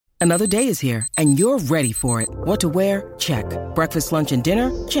Another day is here, and you're ready for it. What to wear? Check. Breakfast, lunch, and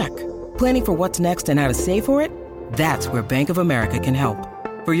dinner? Check. Planning for what's next and how to save for it? That's where Bank of America can help.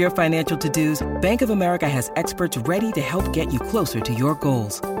 For your financial to-dos, Bank of America has experts ready to help get you closer to your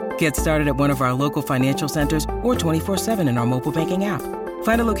goals. Get started at one of our local financial centers or 24/7 in our mobile banking app.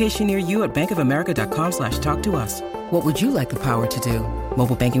 Find a location near you at bankofamerica.com/talktous. What would you like the power to do?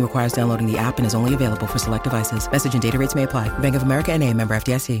 Mobile banking requires downloading the app and is only available for select devices. Message and data rates may apply. Bank of America N.A., member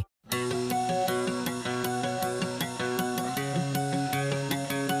FDIC.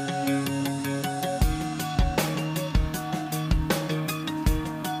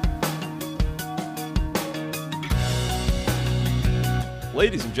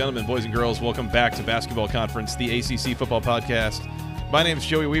 Ladies and gentlemen, boys and girls, welcome back to Basketball Conference, the ACC Football Podcast. My name is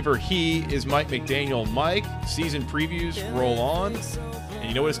Joey Weaver. He is Mike McDaniel. Mike, season previews roll on. And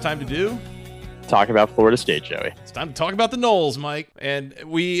you know what it's time to do? Talk about Florida State, Joey. It's time to talk about the Noles, Mike. And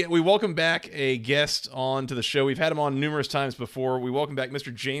we welcome back a guest on to the show. We've had him on numerous times before. We welcome back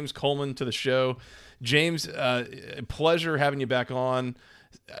Mr. James Coleman to the show. James, pleasure having you back on.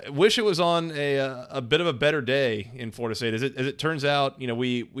 I wish it was on a bit of a better day in Florida State. As it turns out, you know,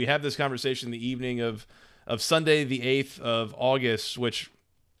 we have this conversation the evening of Sunday, the 8th of August, which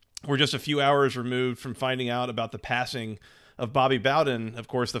we're just a few hours removed from finding out about the passing of Bobby Bowden, of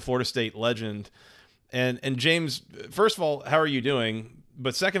course, the Florida State legend. And James, first of all, how are you doing?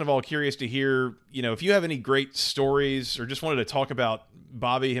 But second of all, curious to hear, you know, if you have any great stories or just wanted to talk about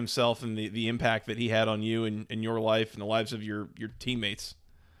Bobby himself and the impact that he had on you and your life and the lives of your teammates.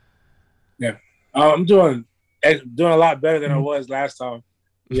 Yeah, I'm doing a lot better than I was last time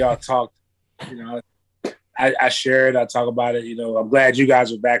we all talked. You know, I share it. I talk about it. You know, I'm glad you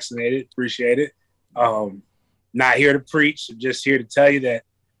guys are vaccinated. Appreciate it. Not here to preach. I'm just here to tell you that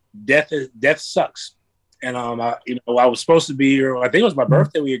death sucks. And I was supposed to be here. I think it was my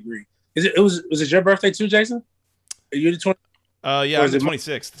birthday. We agreed. Was it your birthday too, Jason? Are you the 20? Yeah, I was the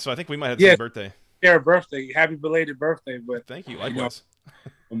 26th. So I think we might have the same birthday. Yeah, birthday. Happy belated birthday. But thank you. Likewise.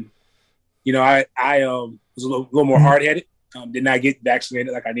 You know, I was a little more hard-headed, did not get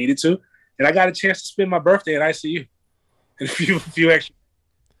vaccinated like I needed to. And I got a chance to spend my birthday in ICU. And a few extra.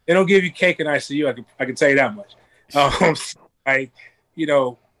 They don't give you cake in ICU, I can tell you that much.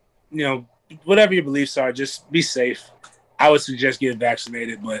 Whatever your beliefs are, just be safe. I would suggest getting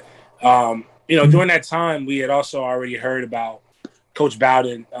vaccinated. But, during that time, we had also already heard about Coach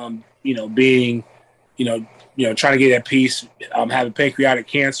Bowden, being, trying to get that piece, having pancreatic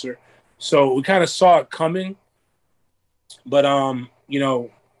cancer. So we kind of saw it coming, but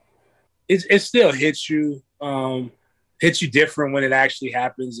it still hits you different when it actually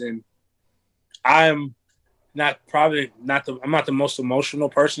happens. And I'm not the most emotional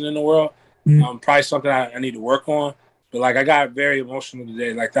person in the world. Probably something I need to work on. But like I got very emotional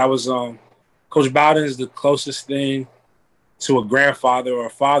today. Like that was Coach Bowden is the closest thing to a grandfather or a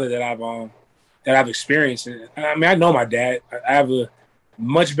father that I've experienced. And I mean, I know my dad. I have a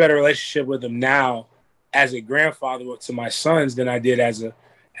much better relationship with him now as a grandfather to my sons than I did as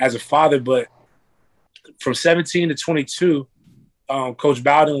a father. But from 17 to 22, Coach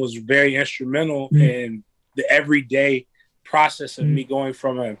Bowden was very instrumental in the everyday process of me going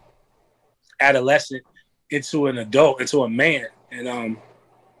from an adolescent into an adult, into a man. And,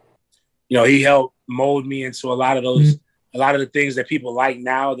 he helped mold me into a lot of the things that people like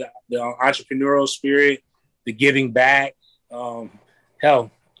now, the entrepreneurial spirit, the giving back.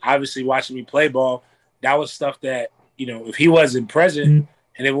 Hell, obviously watching me play ball, that was stuff that, if he wasn't present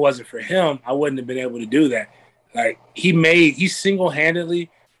and if it wasn't for him, I wouldn't have been able to do that. Like he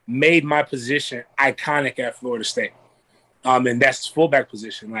single-handedly made my position iconic at Florida State. And that's fullback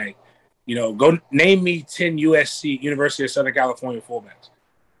position. Like, go name me 10 USC, University of Southern California fullbacks.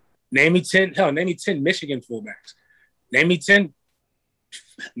 Name me 10 Michigan fullbacks. Name me 10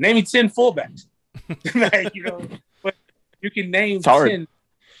 fullbacks. But you can name 10.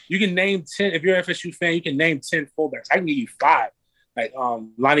 You can name 10. If you're an FSU fan, you can name 10 fullbacks. I can give you 5. Like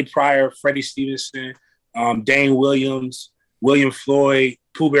Lonnie Pryor, Freddie Stevenson, Dane Williams, William Floyd,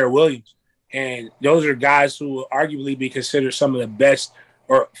 Pooh Bear Williams. And those are guys who will arguably be considered some of the best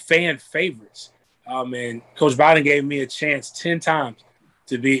or fan favorites. And Coach Bowden gave me a chance 10 times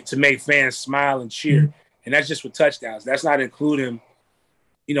to make fans smile and cheer. And that's just with touchdowns. That's not including,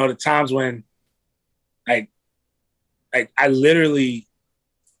 the times when I literally,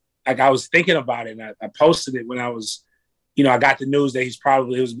 I was thinking about it, and I posted it when I was, I got the news that it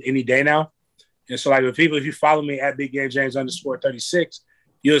was any day now. And so, if you follow me at Big Game James _36,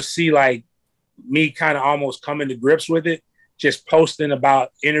 you'll see, me kind of almost coming to grips with it, just posting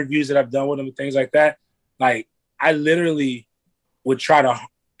about interviews that I've done with him and things like that. Like, I literally would try to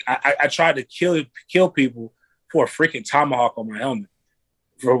I tried to kill people for a freaking tomahawk on my helmet.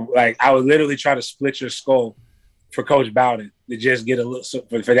 For like, I would literally try to split your skull for Coach Bowden to just get a little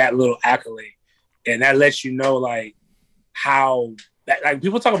for that little accolade, and that lets you know like how that, like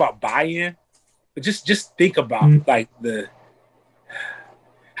people talk about buy-in, but just think about like the.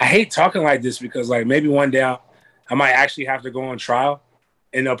 I hate talking like this because like maybe one day I might actually have to go on trial,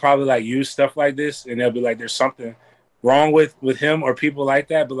 and they'll probably like use stuff like this, and they'll be like, "There's something wrong with him or people like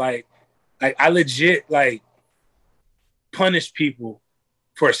that." But like I legit like punish people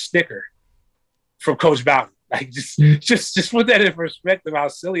for a sticker from Coach Bowden. Like just put that in perspective how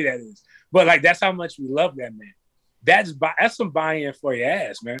silly that is. But like that's how much we love that man. That's some buy-in for your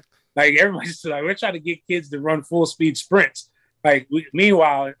ass, man. Like everybody's like, we're trying to get kids to run full speed sprints. Like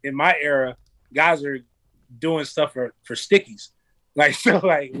meanwhile, in my era, guys are doing stuff for stickies. Like so,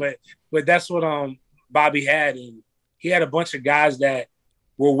 like but that's what Bobby had, and he had a bunch of guys that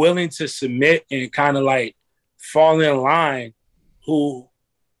were willing to submit and kind of like fall in line, who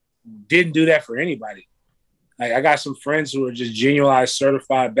didn't do that for anybody. Like I got some friends who are just genuine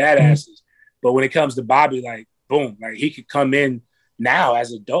certified badasses, but when it comes to Bobby, like boom, like he could come in now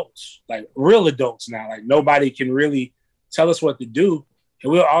as adults, like real adults now. Like nobody can really tell us what to do,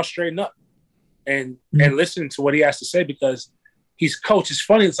 and we'll all straighten up and listen to what he has to say because he's coach. It's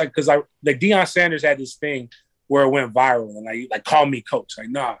funny. It's like because like Deion Sanders had this thing where it went viral and like call me coach. Like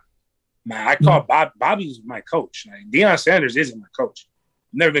nah, man, I call Bobby's my coach. Like Deion Sanders isn't my coach.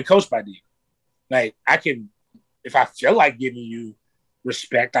 I've never been coached by Deion. Like I can, if I feel like giving you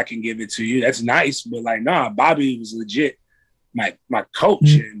respect, I can give it to you. That's nice, but like nah, Bobby was legit my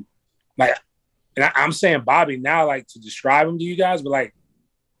coach, and like. And I'm saying Bobby now, like to describe him to you guys, but like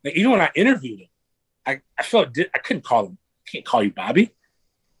even when I interviewed him, I felt I couldn't call him. I can't call you Bobby.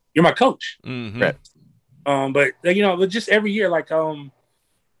 You're my coach. Mm-hmm. Right. But you know, just every year, like some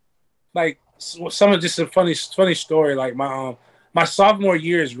of just a funny story. Like my sophomore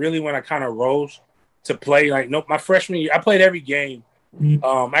year is really when I kind of rose to play. Like my freshman year, I played every game.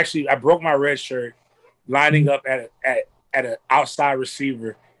 Actually, I broke my red shirt lining up at an outside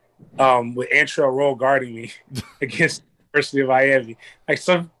receiver. With Antrell Roll guarding me against the University of Miami, like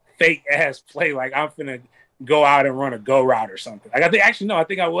some fake ass play, like I'm finna go out and run a go route or something. Like I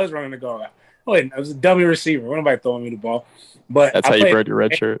think I was running a go route. Oh, wait, I was a dummy receiver. Nobody throwing me the ball, but that's how you burned your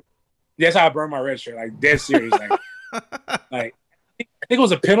red shirt. That's how I burned my red shirt. Like dead serious. Like, like I think it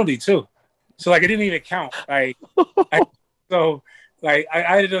was a penalty too, so like it didn't even count. Like I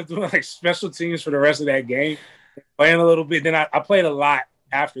ended up doing like special teams for the rest of that game, playing a little bit. Then I played a lot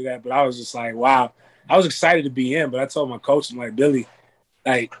after that, but I was just like, wow, I was excited to be in, but I told my coach, I'm like, Billy,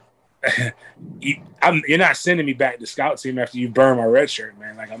 like, you're not sending me back to scout team after you burn my red shirt,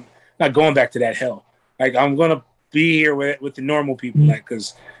 man. Like, I'm not going back to that hell. Like, I'm going to be here with the normal people, like,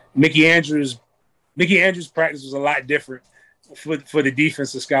 because Mickey Andrews' practice was a lot different for the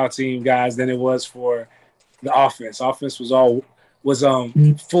defensive scout team guys than it was for the offense. Offense was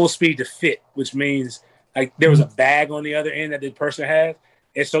full speed to fit, which means like there was a bag on the other end that the person had.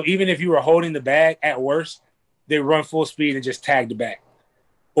 And so even if you were holding the bag, at worst, they run full speed and just tag the bag.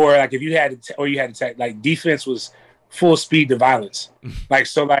 Or like if you had to tag, like defense was full speed to violence. Like,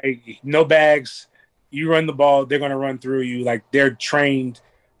 so like no bags, you run the ball, they're going to run through you. Like they're trained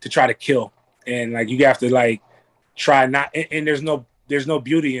to try to kill. And like, you have to like try not, and there's no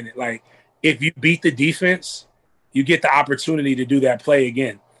beauty in it. Like if you beat the defense, you get the opportunity to do that play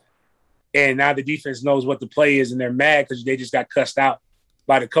again. And now the defense knows what the play is and they're mad because they just got cussed out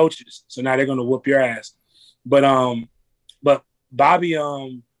by the coaches. So now they're going to whoop your ass. But Bobby,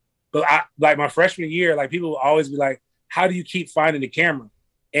 like my freshman year, like people will always be like, how do you keep finding the camera?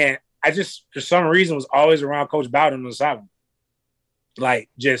 And I just, for some reason, was always around Coach Bowden on the sideline. Like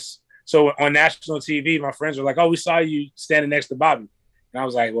just, so on national TV, my friends were like, oh, we saw you standing next to Bobby. And I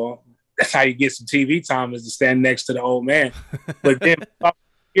was like, well, that's how you get some TV time, is to stand next to the old man. But then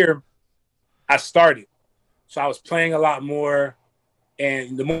here, I started. So I was playing a lot more.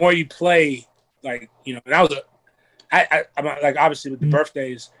 And the more you play, like, you know, and I'm like, obviously with the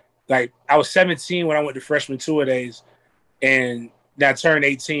birthdays, like I was 17 when I went to freshman tour days, and I turned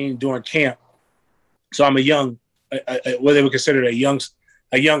 18 during camp. So I'm what they would consider a young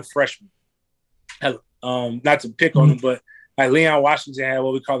freshman. Not to pick on them, but like Leon Washington had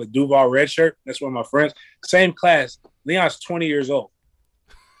what we call the Duval red shirt. That's one of my friends. Same class. Leon's 20 years old,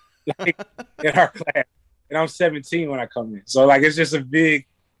 like, in our class. And I'm 17 when I come in. So, like, it's just a big,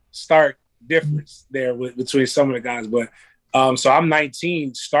 stark difference there between some of the guys. But so I'm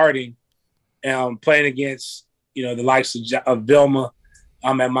 19 starting and playing against, you know, the likes of Vilma.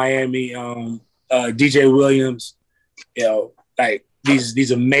 I'm at Miami, DJ Williams, you know, like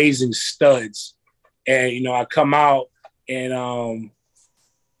these amazing studs. And, you know, I come out and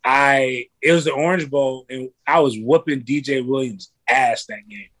it was the Orange Bowl, and I was whooping DJ Williams' ass that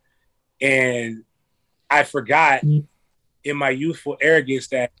game. And I forgot in my youthful arrogance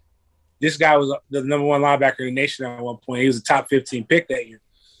that this guy was the number one linebacker in the nation at one point. He was a top 15 pick that year.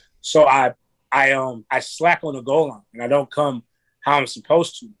 So I slack on the goal line, and I don't come how I'm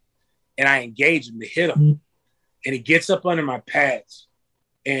supposed to. And I engage him to hit him. And he gets up under my pads.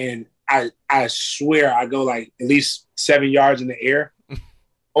 And I swear I go like at least 7 yards in the air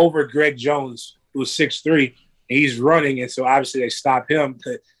over Greg Jones, who was 6'3", and he's running. And so obviously they stop him.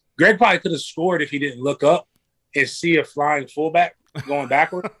 Greg probably could have scored if he didn't look up and see a flying fullback going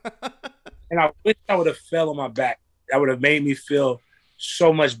backward. And I wish I would have fell on my back. That would have made me feel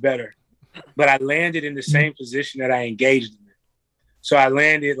so much better. But I landed in the same position that I engaged him in. So I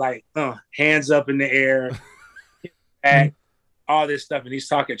landed like hands up in the air, back, all this stuff, and he's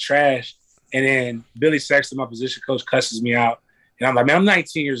talking trash. And then Billy Sexton, my position coach, cusses me out. And I'm like, man, I'm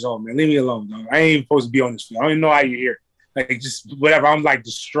 19 years old, man. Leave me alone, dog. I ain't even supposed to be on this field. I don't even know how you're here. Like, just whatever. I'm like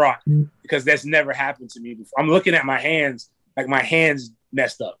distraught because that's never happened to me before. I'm looking at my hands, like my hands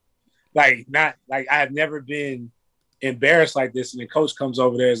messed up. Like, not like I have never been embarrassed like this. And the coach comes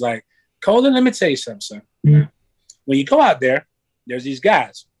over there, is like, Colin, let me tell you something, son. When you go out there, there's these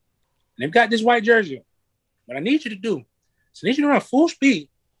guys. And they've got this white jersey on. What I need you to do is I need you to run full speed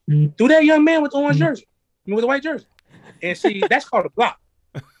through that young man with the orange jersey, with the white jersey. And see, that's called a block.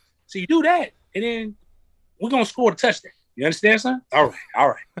 So you do that, and then we're going to score the touchdown. You understand, son? All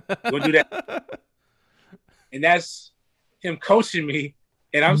right. We're going to do that. And that's him coaching me,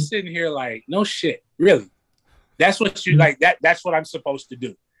 and I'm sitting here like, no shit, really? That's what you like, that's what I'm supposed to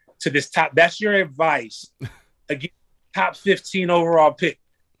do to this top. That's your advice against top 15 overall pick.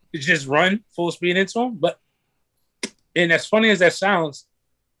 To just run full speed into him. But, and as funny as that sounds,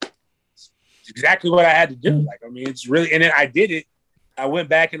 it's exactly what I had to do. Like, I mean, it's really, and then I did it. I went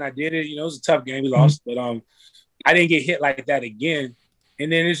back and I did it. You know, it was a tough game. We lost, but I didn't get hit like that again.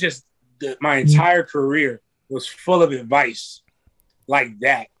 And then it's just my entire career was full of advice like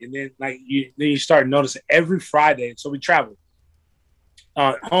that. And then you start noticing every Friday. So we traveled.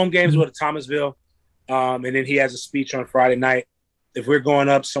 Home games were to Thomasville. And then he has a speech on Friday night. If we're going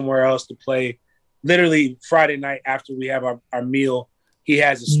up somewhere else to play, literally Friday night after we have our meal, he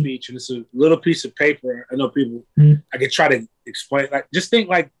has a speech, and it's a little piece of paper. I know people, I could try to explain, like, just think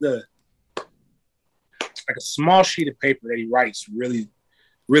like a small sheet of paper that he writes really,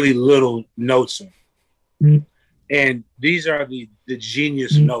 really little notes on. And these are the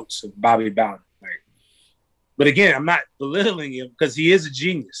genius notes of Bobby Bowden. Like, but again, I'm not belittling him because he is a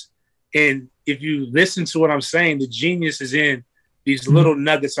genius. And if you listen to what I'm saying, the genius is in these little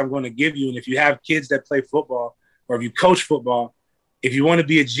nuggets I'm going to give you. And if you have kids that play football, or if you coach football, if you want to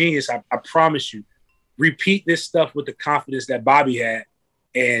be a genius, I promise you, repeat this stuff with the confidence that Bobby had,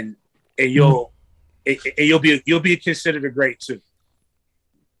 and you'll be considered a great too.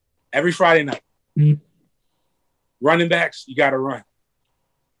 Every Friday night, running backs, you got to run.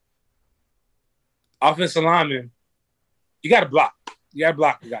 Offensive linemen, you got to block. You got to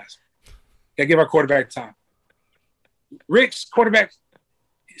block the guys. Got to give our quarterback time. Rick's quarterback,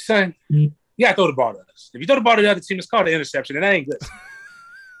 son, you got to throw the ball to us. If you throw the ball to the other team, it's called an interception, and that ain't good.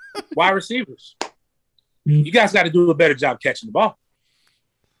 Wide receivers, you guys got to do a better job catching the ball.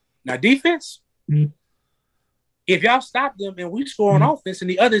 Now, defense, if y'all stop them and we score on offense and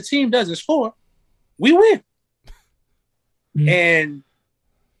the other team doesn't score, we win. And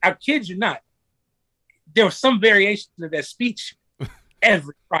I kid you not, there was some variation of that speech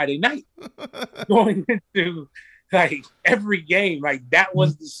every Friday night going into like every game. Like, that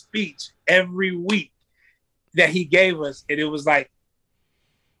was the speech every week that he gave us. And it was like,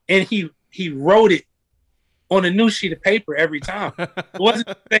 and he wrote it on a new sheet of paper every time. It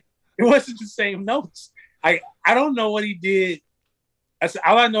wasn't the same notes. I don't know what he did.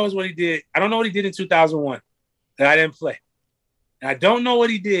 All I know is what he did. I don't know what he did in 2001 that I didn't play. And I don't know what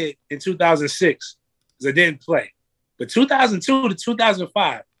he did in 2006 because I didn't play. But 2002 to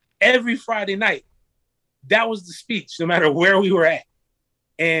 2005, every Friday night, that was the speech, no matter where we were at.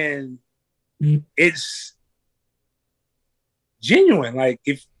 And it's genuine. Like,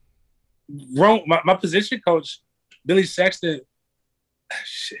 if my position coach, Billy Sexton,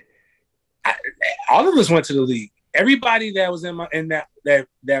 all of us went to the league. Everybody that was in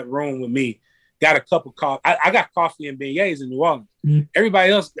that room with me got a cup of coffee. I got coffee and beignets in New Orleans.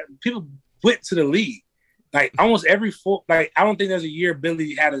 Everybody else, people went to the league. Like, almost every I don't think there's a year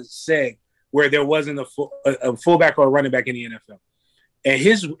Billy had a seg where there wasn't a fullback or a running back in the NFL. And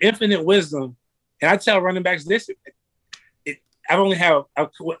his infinite wisdom, and I tell running backs this,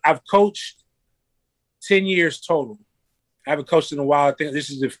 I've coached 10 years total. I haven't coached in a while. I think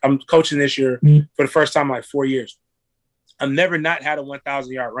I'm coaching this year for the first time in like 4 years. I've never not had a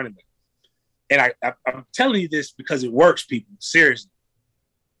 1,000-yard running back. And I'm telling you this because it works, people. Seriously.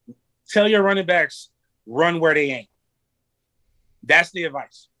 Tell your running backs, run where they ain't. That's the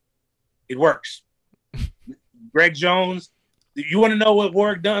advice. It works. Greg Jones, you want to know what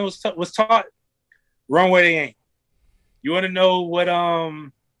Warwick Dunn was taught? Run where they ain't. You want to know what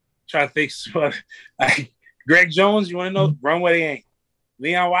trying to think like Greg Jones, you want to know? Run where they ain't.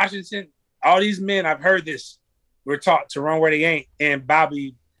 Leon Washington, all these men, I've heard this, were taught to run where they ain't, and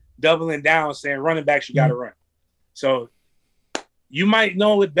Bobby doubling down saying running backs you gotta run. So you might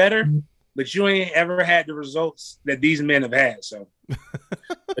know it better, but you ain't ever had the results that these men have had. So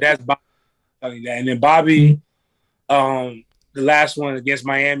but that's Bobby telling you that. And then Bobby, the last one against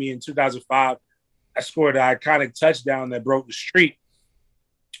Miami in 2005, I scored an iconic touchdown that broke the streak,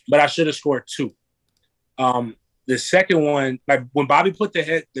 but I should have scored 2. The second one, like when Bobby put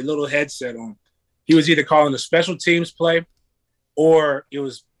the little headset on, he was either calling a special teams play or it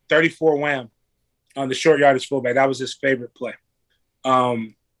was 34 wham on the short yardage fullback. That was his favorite play.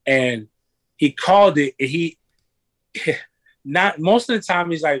 And he called it. He not most of the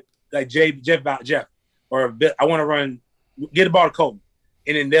time he's like Jeff, or a bit, I want to run, get the ball to Colton.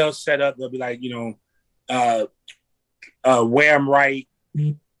 And then they'll set up, they'll be like, wham right,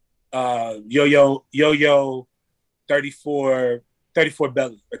 yo-yo, 34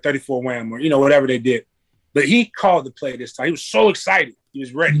 belly, or 34 wham, or, whatever they did. But he called the play this time. He was so excited. He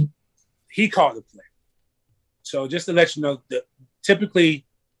was ready. He called the play. So just to let you know, the typically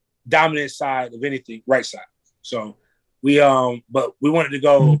dominant side of anything, right side. So but we wanted to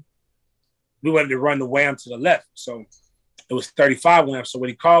run the wham to the left. So it was 35 wham. So what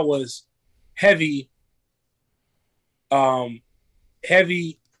he called was heavy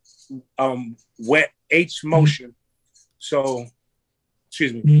wet H motion. So,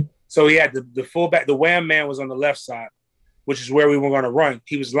 excuse me. So he had the fullback, the wham man was on the left side, which is where we were going to run.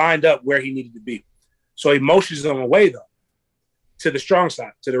 He was lined up where he needed to be. So he motions them away, though, to the strong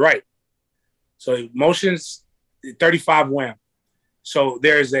side, to the right. So he motions 35 wham. So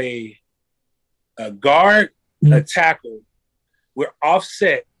there's a guard, a tackle. We're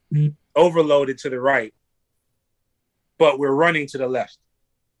offset, overloaded to the right, but we're running to the left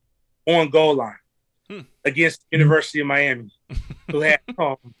on goal line against the University of Miami, who had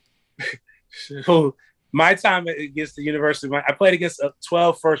so my time against the University of Miami, I played against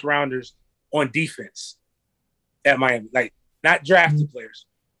 12 first-rounders on defense at Miami, like not drafted players.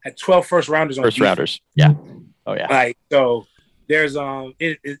 Had 12 first-rounders on first-rounders. Yeah. Oh, yeah. Like, so there's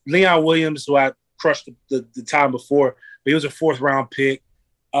Leon Williams, who I crushed the time before, but he was a 4th-round pick.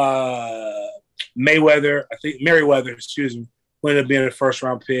 Merriweather, excuse me, would have been a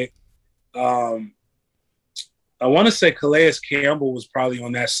 1st-round pick. I want to say Calais Campbell was probably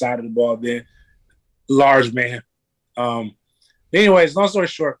on that side of the ball then. Large man. Anyways, long story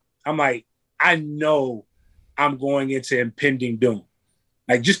short, I'm like, I know I'm going into impending doom.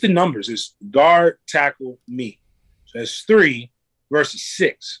 Like, just the numbers is guard, tackle, me. So it's 3 versus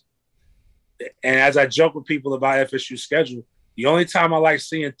 6. And as I joke with people about FSU's schedule, the only time I like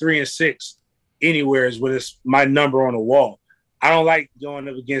seeing 3 and 6 anywhere is when it's my number on the wall. I don't like going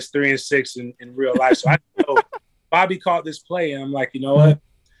up against 3 and 6 in real life. So I know Bobby caught this play, and I'm like, you know what?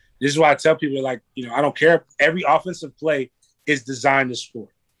 This is why I tell people, like, I don't care. Every offensive play is designed to score.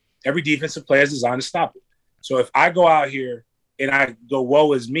 Every defensive play is designed to stop it. So if I go out here and I go,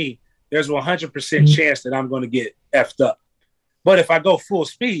 woe is me, there's a 100% chance that I'm going to get effed up. But if I go full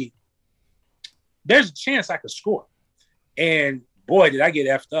speed, there's a chance I could score. And boy, did I get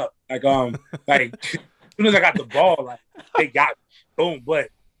effed up. Like, like as soon as I got the ball, like, they got me. Boom. But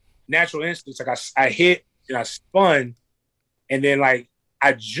natural instincts, like I hit and I spun, and then like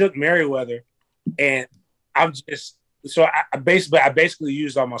I juked Merriweather, and I'm just I basically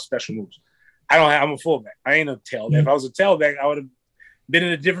used all my special moves. I'm a fullback. I ain't a tailback. If I was a tailback, I would have been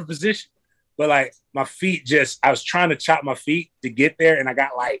in a different position. But like my feet I was trying to chop my feet to get there, and I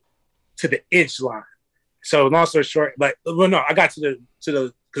got like to the inch line. So long story short, I got to the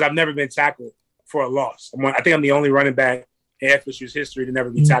because I've never been tackled for a loss. I think I'm the only running back in FSU's history to never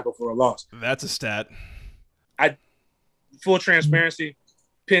be tackled for a loss. That's a stat. Full transparency,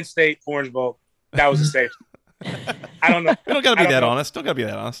 Penn State, Orange Bowl, that was a safety. I don't know. You don't got to be that honest. Don't got to be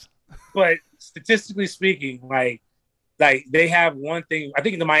that honest. But statistically speaking, like they have one thing. I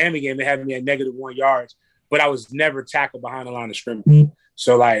think in the Miami game, they had me at -1 yards, but I was never tackled behind the line of scrimmage.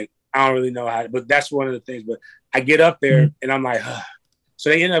 So, like, I don't really know how, but that's one of the things. But I get up there, and I'm like, So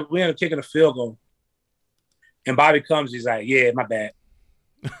we end up kicking a field goal. And Bobby comes, he's like, yeah, my bad.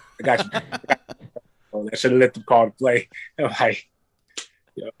 I got you. I should have let them call the play. I'm like,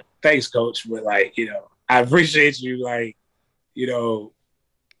 thanks, coach. But like, I appreciate you. Like,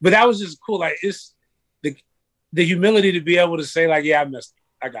 but that was just cool. Like, it's the humility to be able to say, like, yeah, I messed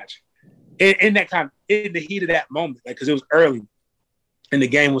up. I got you. In the heat of that moment, like, because it was early and the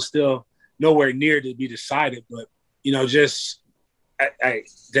game was still nowhere near to be decided. But, just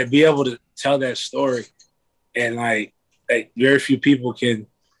to be able to tell that story and like very few people can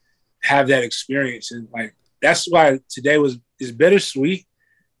have that experience. And like, that's why today is bittersweet.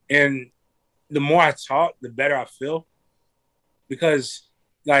 And the more I talk, the better I feel, because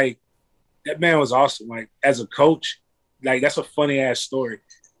like that man was awesome. Like as a coach, like that's a funny ass story.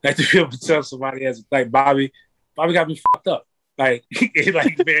 Like to be able to tell somebody as like Bobby got me fucked up. Like,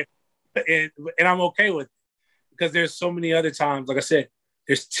 man, and I'm okay with it because there's so many other times. Like I said,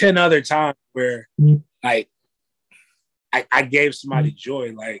 there's 10 other times where like I gave somebody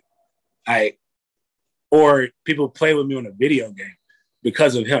joy, or people play with me on a video game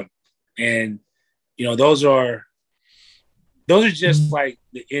because of him. And, those are just like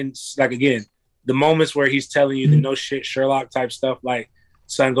again, the moments where he's telling you the no shit Sherlock type stuff, like,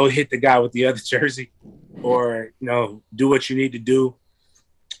 son, go hit the guy with the other jersey, or, do what you need to do.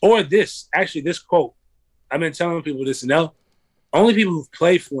 Or this quote, I've been telling people this, and only people who've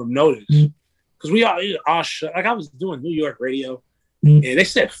played for him know this. Because we all shut. Like I was doing New York radio, and they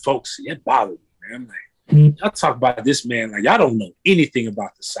said folksy. It bothered me, man. I'm like, y'all talk about this man like y'all don't know anything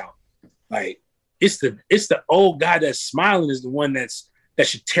about the South. Like it's the old guy that's smiling is the one that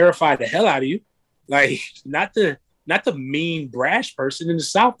should terrify the hell out of you. Like not the mean brash person in the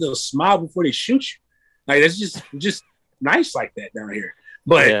South. They'll smile before they shoot you. Like that's just nice like that down here.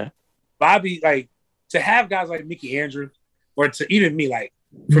 But yeah. Bobby, like to have guys like Mickey Andrews, or to even me, like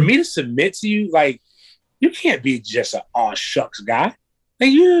for me to submit to you, like you can't be just an aw shucks guy.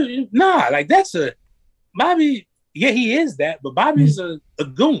 Like like that's a Bobby. Yeah, he is that, but Bobby's a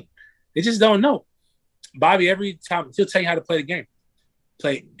goon. They just don't know. Bobby, every time he'll tell you how to play the game.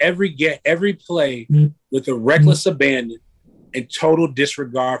 Play every play with a reckless abandon and total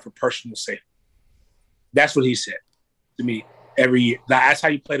disregard for personal safety. That's what he said to me every year. That's how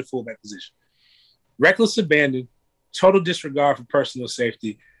you play the fullback position. Reckless abandon, total disregard for personal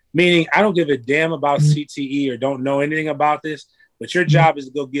safety, meaning I don't give a damn about CTE or don't know anything about this, but your job is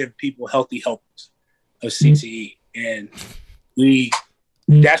to go give people healthy helpers of CTE. And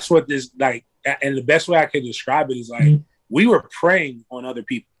that's what this, like, and the best way I can describe it is like, we were preying on other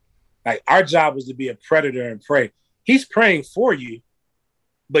people. Like our job was to be a predator and prey. He's praying for you,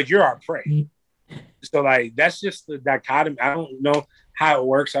 but you're our prey. So like, that's just the dichotomy. I don't know how it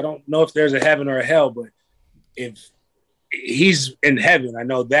works. I don't know if there's a heaven or a hell, but if he's in heaven, I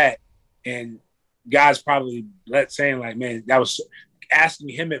know that. And God's probably saying like, man, that was asking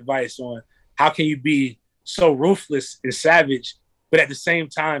him advice on how can you be so ruthless and savage, but at the same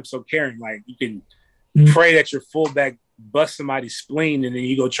time, so caring. Like you can pray that your fullback bust somebody's spleen and then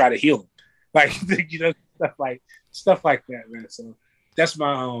you go try to heal him. Like, stuff like that, man. So that's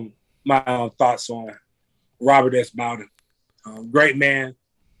my thoughts on Robert S. Bowden. Great man,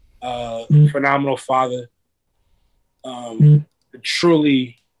 phenomenal father.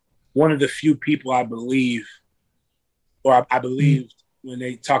 Truly one of the few people I believe, or I believed when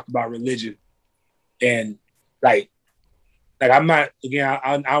they talked about religion. And like I'm not, again,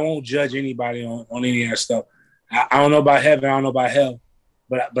 I won't judge anybody on any of that stuff. I don't know about heaven, I don't know about hell,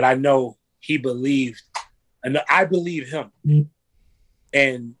 but I know he believed, and I believe him.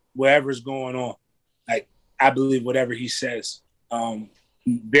 And whatever's going on, like I believe whatever he says.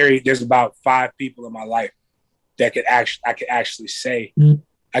 There's about 5 people in my life that I could actually say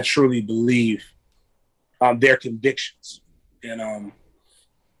I truly believe their convictions. And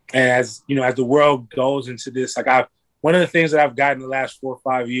as you know, as the world goes into this, like one of the things that I've gotten the last 4 or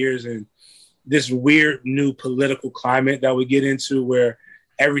 5 years, and this weird new political climate that we get into where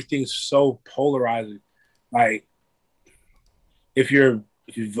everything's so polarizing. Like if you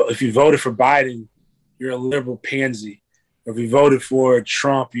voted for Biden, you're a liberal pansy. Or if you voted for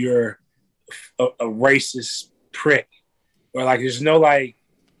Trump, you're a racist prick. Or like there's no like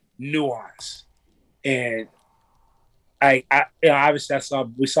nuance. And obviously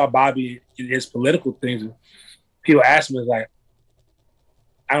we saw Bobby in his political things. And people ask me like,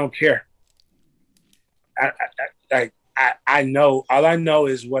 I don't care. I know, all I know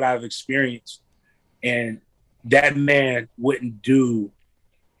is what I've experienced, and that man wouldn't go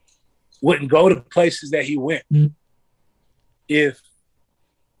to places that he went if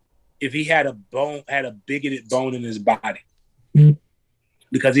he had a bigoted bone in his body,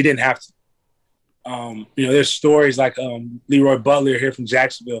 because he didn't have to. There's stories like Leroy Butler here from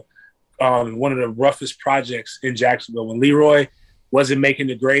Jacksonville, one of the roughest projects in Jacksonville. When Leroy wasn't making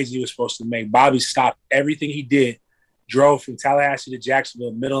the grades he was supposed to make, Bobby stopped everything he did, drove from Tallahassee to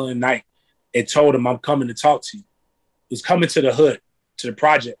Jacksonville middle of the night, and told him, I'm coming to talk to you. He was coming to the hood, to the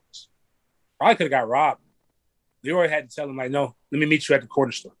projects. Probably could have got robbed. Leroy had to tell him, like, no, let me meet you at the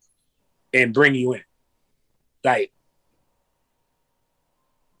corner store and bring you in. Like,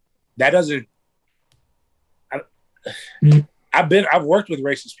 that doesn't I've worked with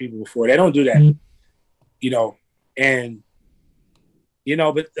racist people before. They don't do that.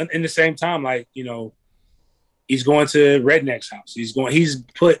 But in the same time, like, he's going to Redneck's house. He's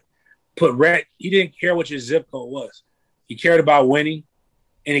put he didn't care what your zip code was. He cared about winning,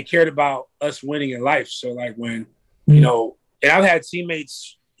 and he cared about us winning in life. So like when, and I've had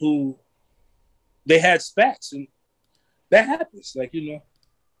teammates who they had spats, and that happens. Like,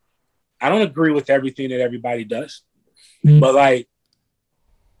 I don't agree with everything that everybody does, but like,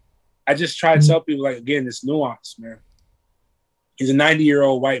 I just try to tell people, like, again, this nuance, man. He's a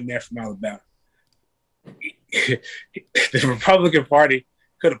 90-year-old white man from Alabama. The Republican Party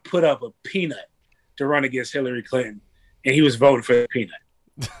could have put up a peanut to run against Hillary Clinton, and he was voting for the peanut.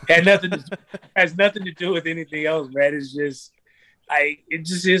 Has nothing to do with anything else, man. It's just, it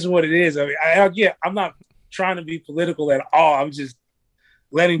just is what it is. I mean, I'm not trying to be political at all. I'm just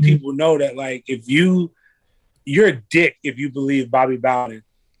letting people know that, like, if you're a dick if you believe Bobby Bowden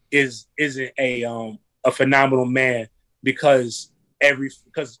isn't a phenomenal man because there's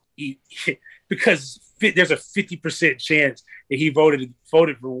a 50% chance that he voted for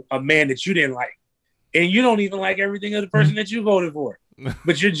a man that you didn't like, and you don't even like everything of the person that you voted for,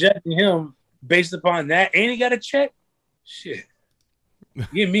 but you're judging him based upon that, and he got a check. Shit,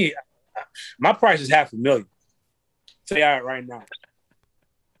 give me my price is $500,000. Tell you all right now,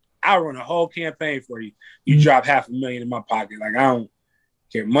 I'll run a whole campaign for you. You drop $500,000 in my pocket. Like, I don't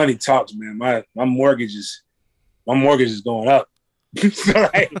care. Money talks, man. My mortgage is going up. So,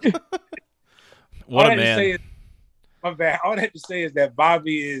 like, what a man. My bad. All I have to say is that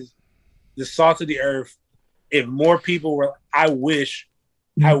Bobby is the salt of the earth. If more people were, I'm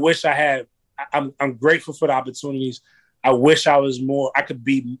grateful for the opportunities. I wish I was more. I could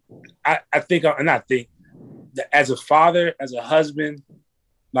be. I think that as a father, as a husband,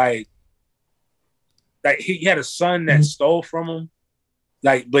 like he had a son that stole from him,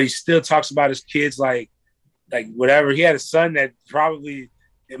 like, but he still talks about his kids like whatever. He had a son that probably,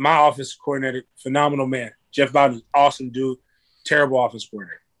 in my office coordinator, phenomenal man. Jeff Bowden, awesome dude, terrible office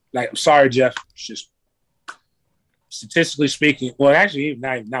coordinator. Like, I'm sorry, Jeff. It's just statistically speaking, well, actually,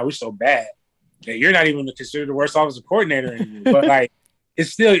 now we're so bad that you're not even considered the worst offensive coordinator anymore. But like,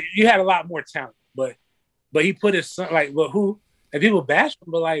 it's still, you had a lot more talent. But he put his son, like, well, who? And people bash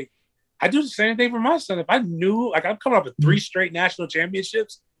him, but like, I do the same thing for my son. If I knew, like, I'm coming up with 3 straight national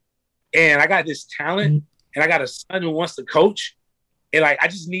championships, and I got this talent, and I got a son who wants to coach, and like, I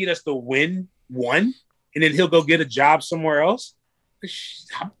just need us to win one, and then he'll go get a job somewhere else.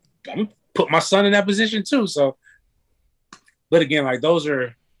 I'm gonna put my son in that position too. So, but again, like, those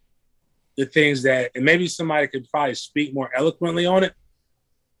are the things that, and maybe somebody could probably speak more eloquently on it,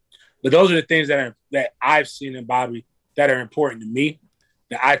 but those are the things that I've seen in Bobby that are important to me,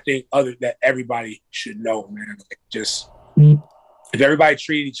 that I think that everybody should know, man. Like, just if everybody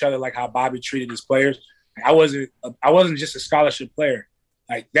treated each other like how Bobby treated his players, like, I wasn't just a scholarship player.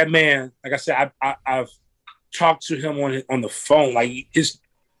 Like, that man, like I said, I've talked to him on the phone. Like, it's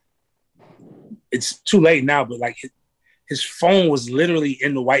too late now, but like his phone was literally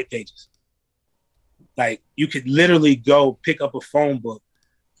in the white pages. Like, you could literally go pick up a phone book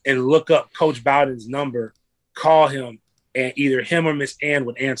and look up Coach Bowden's number, call him, and either him or Miss Ann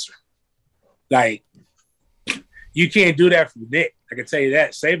would answer. Like, you can't do that from Nick. I can tell you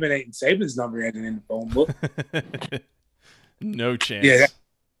that. Saban's number ain't in the phone book. No chance. Yeah,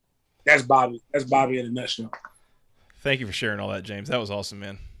 that's Bobby. That's Bobby in a nutshell. Thank you for sharing all that, James. That was awesome,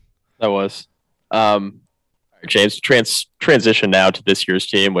 man. That was. James, transition now to this year's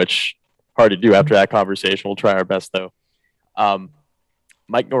team, which hard to do after that conversation. We'll try our best, though.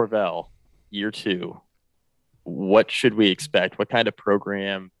 Mike Norvell, year 2. What should we expect? What kind of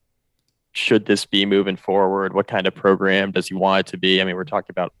program should this be moving forward? What kind of program does he want it to be? I mean, we're talking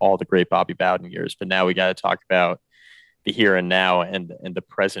about all the great Bobby Bowden years, but now we got to talk about the here and now and the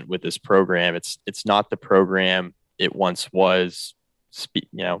present with this program. It's not the program it once was,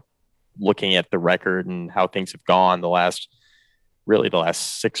 looking at the record and how things have gone the last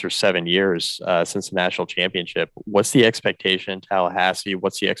 6 or 7 years since the national championship. What's the expectation in Tallahassee?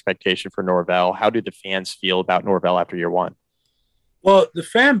 What's the expectation for Norvell? How do the fans feel about Norvell after year 1? Well, the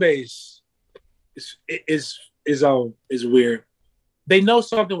fan base is weird. They know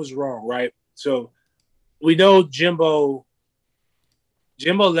something was wrong, right? So we know Jimbo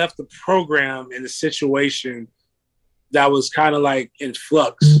left the program in a situation that was kind of like in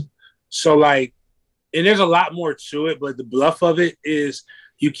flux. So like, and there's a lot more to it, but the bluff of it is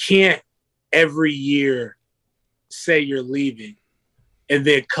you can't every year say you're leaving and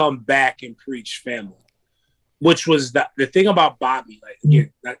then come back and preach family, which was the thing about Bobby. Like,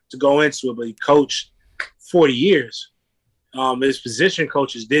 again, not to go into it, but he coached 40 years. His position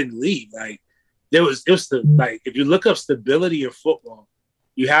coaches didn't leave. Like, it was like, if you look up stability in football,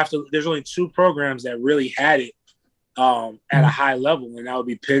 there's only two programs that really had it at a high level, and that would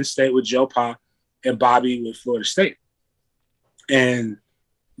be Penn State with Joe Pa and Bobby with Florida State. And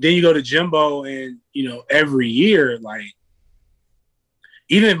then you go to Jimbo, and every year, like,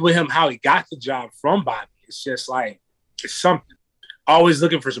 even with him, how he got the job from Bobby, it's just like, it's something. Always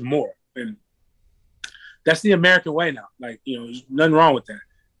looking for some more, and that's the American way now. Like, there's nothing wrong with that,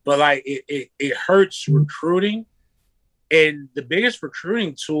 but like, it hurts recruiting. And the biggest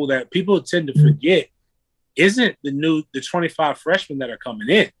recruiting tool that people tend to forget isn't the 25 freshmen that are coming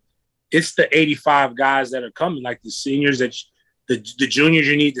in. It's the 85 guys that are coming, like the seniors the juniors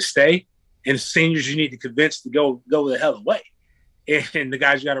you need to stay, and seniors you need to convince to go the hell away, and the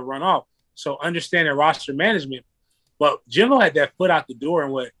guys you got to run off. So understanding roster management. But Jimbo had that foot out the door,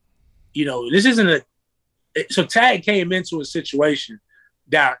 and this isn't so Tag came into a situation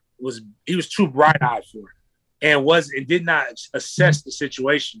that he was too bright-eyed for it. And did not assess the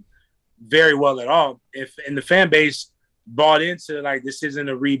situation very well at all. And the fan base bought into, like, this isn't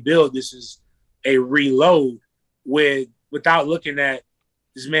a rebuild, this is a reload, without looking at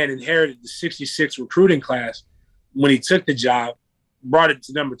this man inherited the 66 recruiting class when he took the job, brought it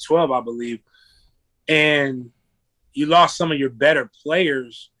to number 12, I believe. And you lost some of your better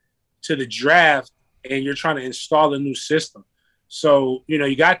players to the draft, and you're trying to install a new system. So,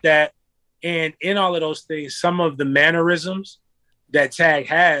 you got that. And in all of those things, some of the mannerisms that Tag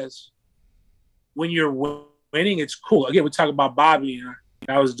has, when you're winning, it's cool. Again, we talk about Bobby.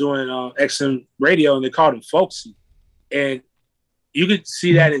 I was doing XM radio, and they called him folksy. And you could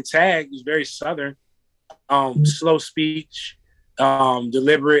see that in Tag. He's very Southern, slow speech,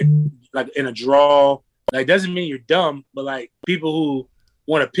 deliberate, like in a drawl. Like, doesn't mean you're dumb, but like, people who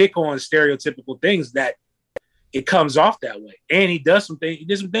want to pick on stereotypical things, that it comes off that way. And he did some things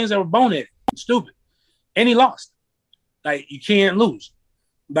that were boneheaded, stupid. And he lost. Like, you can't lose.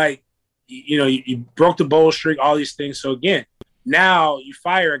 Like, you broke the bowl streak, all these things. So again, now you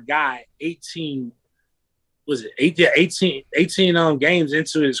fire a guy 18 games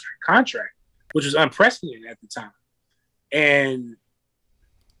into his contract, which was unprecedented at the time. And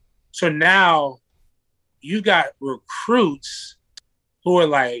so now you got recruits who are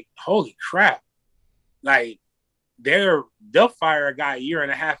like, holy crap. Like, they'll fire a guy a year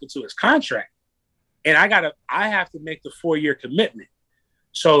and a half into his contract. And I have to make the 4-year commitment.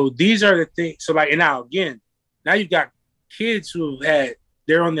 So these are the things. So like, and now you've got kids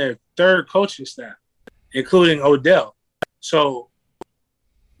they're on their third coaching staff, including Odell. So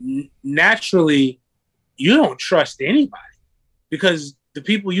naturally, you don't trust anybody because the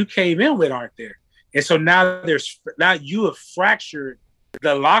people you came in with aren't there. And so now you have fractured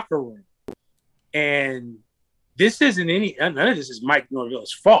the locker room. And none of this is Mike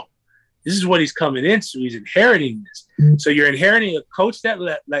Norvell's fault. This is what he's coming into. He's inheriting this. So you're inheriting a coach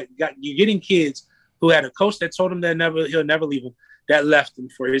you're getting kids who had a coach that told him that he'll never leave him, that left him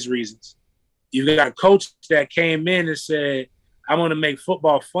for his reasons. You've got a coach that came in and said, I'm going to make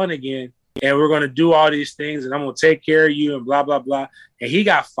football fun again, and we're going to do all these things, and I'm going to take care of you, and blah, blah, blah. And he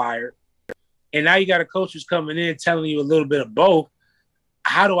got fired. And now you got a coach who's coming in telling you a little bit of both.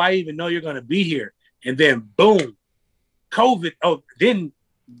 How do I even know you're going to be here? And then, boom, COVID. Oh, then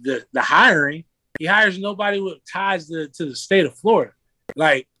the hiring, he hires nobody with ties to the state of Florida.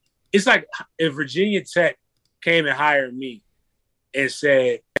 Like, it's like if Virginia Tech came and hired me and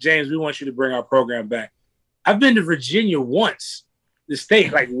said, James, we want you to bring our program back. I've been to Virginia once, the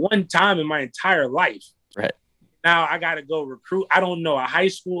state, like one time in my entire life. Right. Now I got to go recruit. I don't know a high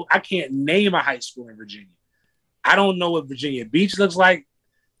school. I can't name a high school in Virginia. I don't know what Virginia Beach looks like.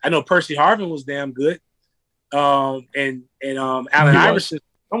 I know Percy Harvin was damn good. And Allen Iverson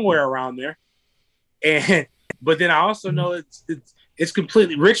somewhere around there. But then I also know it's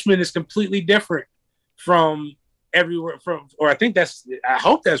completely, Richmond is completely different from everywhere or I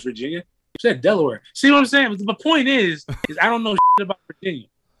hope that's Virginia. You said Delaware. See what I'm saying? But the point is I don't know shit about Virginia.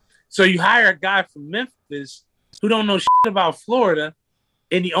 So you hire a guy from Memphis who don't know shit about Florida,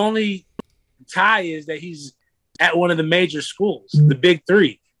 and the only tie is that he's at one of the major schools, the Big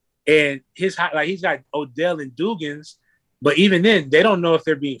Three. And he's got Odell and Dugans, but even then, they don't know if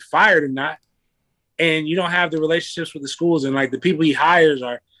they're being fired or not. And you don't have the relationships with the schools, and like the people he hires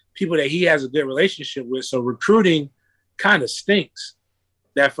are people that he has a good relationship with. So recruiting kind of stinks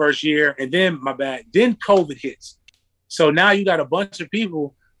that first year. And then then COVID hits. So now you got a bunch of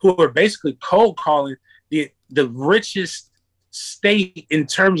people who are basically cold calling the richest state in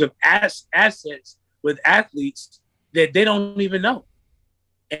terms of assets with athletes that they don't even know.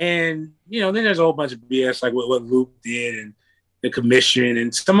 And, then there's a whole bunch of BS like what Luke did and the commission,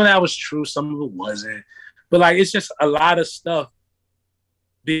 and some of that was true, some of it wasn't. But like, it's just a lot of stuff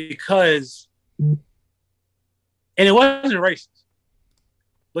because, and it wasn't racist,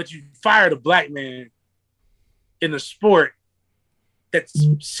 but you fired a black man in a sport that's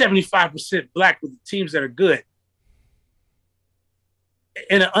 75% black with teams that are good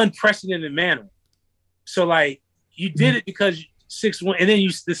in an unprecedented manner. So like, you did it because 6 wins, and then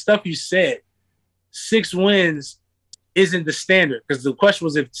the stuff you said, 6 wins isn't the standard, because the question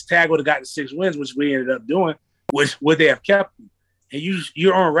was if Tag would have gotten 6 wins, which we ended up doing, would they have kept him? And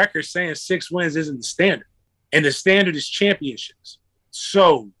you're on record saying 6 wins isn't the standard, and the standard is championships.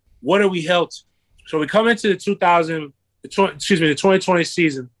 So what are we held to? So we come into the 2020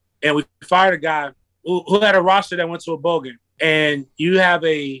 season, and we fired a guy who had a roster that went to a bowl game, and you have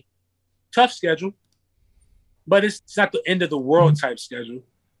a tough schedule, but it's not the end of the world type schedule.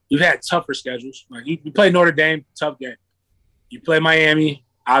 We've had tougher schedules. Like you play Notre Dame, tough game. You play Miami,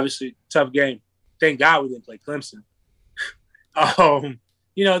 obviously tough game. Thank God we didn't play Clemson.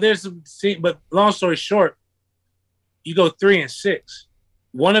 There's some, but long story short, you go 3-6.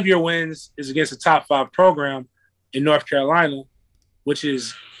 One of your wins is against a top 5 program in North Carolina, which you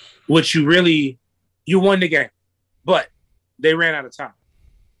won the game, but they ran out of time.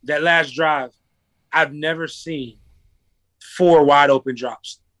 That last drive, I've never seen 4 wide open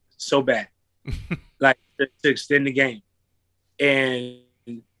drops so bad, like to extend the game. And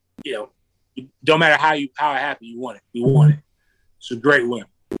don't matter how it happened, you won it. We won it. It's a great win.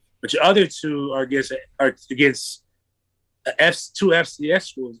 But your other 2 are against two FCS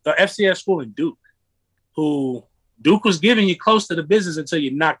schools, the FCS school in Duke, who Duke was giving you close to the business until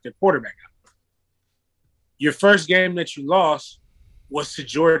you knocked their quarterback out. Your first game that you lost was to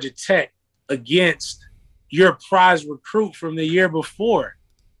Georgia Tech against your prize recruit from the year before.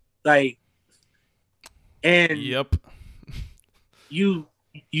 Yep. You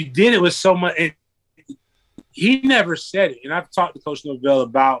did it with so much. And he never said it. And I've talked to Coach Norvell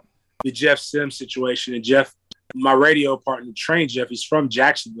about the Jeff Sims situation. And Jeff, my radio partner, trained Jeff. He's from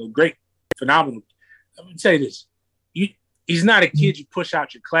Jacksonville. Great, phenomenal. Let me tell you this. He's not a kid you push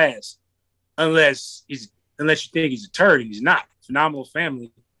out your class unless you think he's a turd. He's not. Phenomenal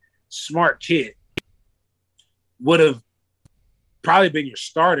family, smart kid. Would have probably been your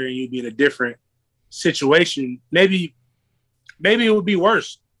starter and you'd be in a different situation. Maybe it would be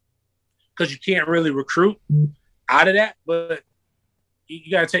worse because you can't really recruit out of that, but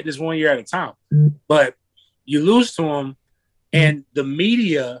you got to take this 1 year at a time. But you lose to him, and the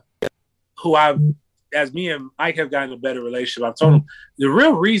media, as me and Mike have gotten a better relationship, I've told him the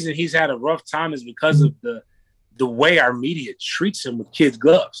real reason he's had a rough time is because of the way our media treats him with kids'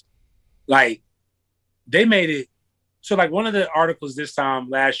 gloves. Like, they made it so, like, one of the articles this time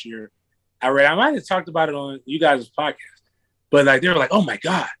last year I read, I might have talked about it on you guys' podcast, but like they were like, oh my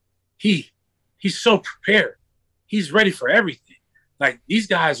God, he's so prepared. He's ready for everything. Like, these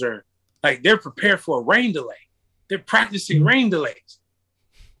guys are like, they're prepared for a rain delay. They're practicing rain delays.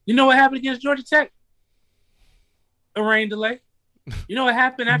 You know what happened against Georgia Tech? A rain delay. You know what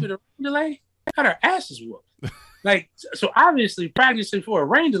happened after the rain delay? Got our asses whooped. Like, so obviously practicing for a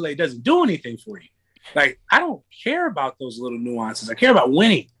rain delay doesn't do anything for you. Like, I don't care about those little nuances. I care about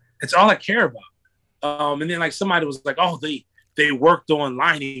winning. That's all I care about. And then like somebody was like, oh, they worked on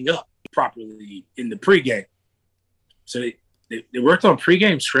lining up properly in the pregame. So they worked on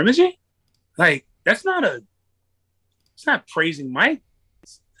pregame scrimmaging? Like, it's not praising Mike.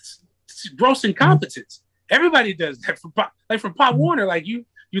 It's gross incompetence. Everybody does that from Pop Warner. Like, you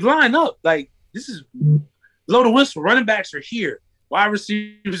line up. Like, this is blow the whistle. Running backs are here. Wide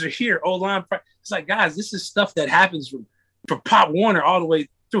receivers are here. O-line. It's like, guys, this is stuff that happens from Pop Warner all the way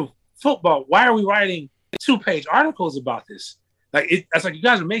through football. Why are we writing 2-page articles about this? Like, that's like, you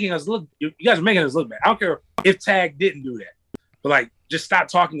guys are making us look. You guys are making us look bad. I don't care if Tag didn't do that, but like, just stop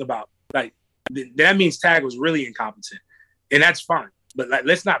talking about like that means Tag was really incompetent, and that's fine. But like,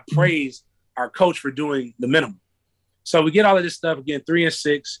 let's not praise our coach for doing the minimum. So we get all of this stuff again.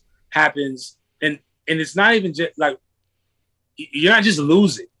 3-6 happens, and it's not even just like you're not just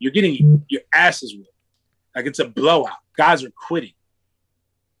losing; you're getting your asses whipped. Like, it's a blowout. Guys are quitting.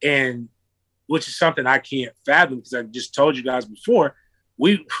 and which is something I can't fathom because I just told you guys before,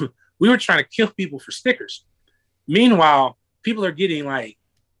 we were trying to kill people for stickers. Meanwhile, people are getting like,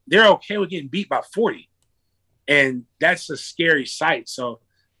 they're okay with getting beat by 40. And that's a scary sight. So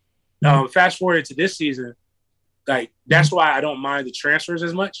fast forward to this season, like that's why I don't mind the transfers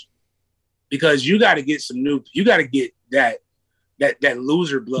as much, because you got to get that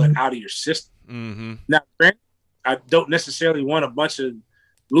loser blood out of your system. Mm-hmm. Now, I don't necessarily want a bunch of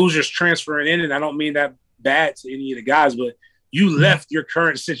losers transferring in, and I don't mean that bad to any of the guys, but you left your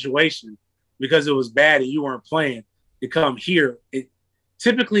current situation because it was bad and you weren't playing to come here. It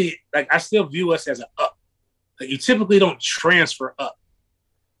typically, like, I still view us as an up. Like, you typically don't transfer up.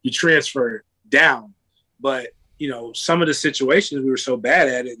 You transfer down. But, you know, some of the situations we were so bad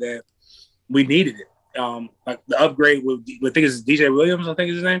at it that we needed it. Like the upgrade with I think it's DJ Williams, I think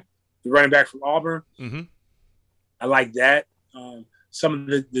is his name, the running back from Auburn. Mm-hmm. I like that. Some of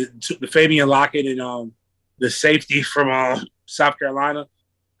the Fabian Lockett and the safety from South Carolina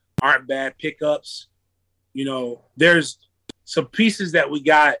aren't bad pickups. You know, there's some pieces that we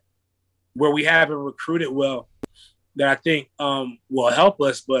got where we haven't recruited well that I think will help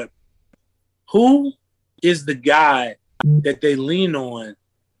us. But who is the guy that they lean on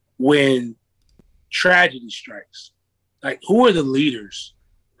when tragedy strikes? Like, who are the leaders?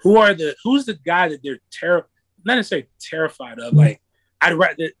 Who's the guy that they're not necessarily terrified of? Like, I'd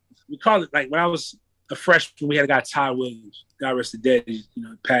rather, we call it, like, when I was a freshman, we had a guy, Todd Williams. God rest the dead, you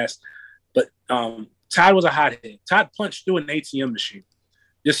know, passed. But Todd was a hothead. Todd punched through an ATM machine,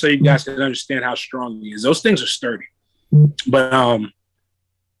 just so you guys can understand how strong he is. Those things are sturdy. But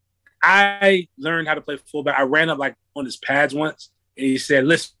I learned how to play fullback. I ran up like on his pads once, and he said,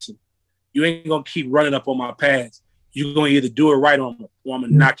 "Listen, you ain't gonna keep running up on my pads. You're gonna either do it right or I'm gonna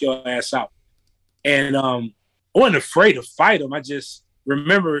knock your ass out." And I wasn't afraid to fight him. I just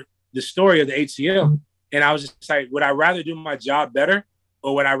remember the story of the ATM, and I was just like, would I rather do my job better,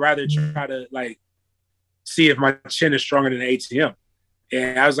 or would I rather try to like see if my chin is stronger than the ATM?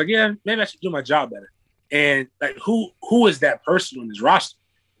 And I was like, yeah, maybe I should do my job better. And like, who is that person on this roster,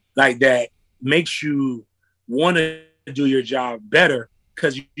 like, that makes you want to do your job better?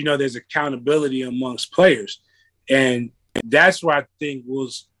 Because you know there's accountability amongst players, and that's where I think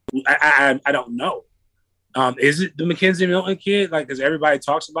I don't know. Is it the McKenzie Milton kid? Like, because everybody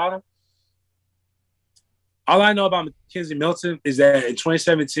talks about him. All I know about McKenzie Milton is that in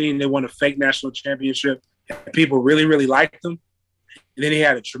 2017 they won a fake national championship, and people really, really liked him. And then he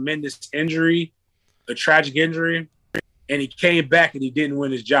had a tremendous injury, a tragic injury, and he came back and he didn't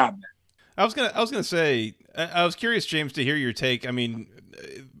win his job back. I was gonna say, I was curious, James, to hear your take. I mean,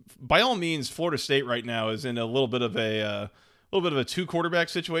 by all means, Florida State right now is in a little bit of a two quarterback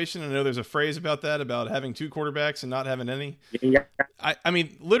situation. I know there's a phrase about that, about having two quarterbacks and not having any. Yeah. I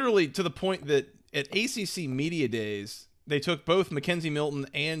mean, literally to the point that at ACC Media Days, they took both McKenzie Milton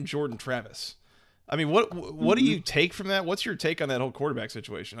and Jordan Travis. I mean, what do you take from that? What's your take on that whole quarterback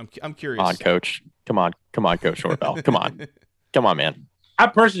situation? I'm curious. Come on, Coach. Come on, Coach Norvell. Come on, man. I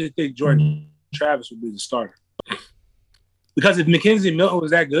personally think Jordan Travis would be the starter, because if McKenzie Milton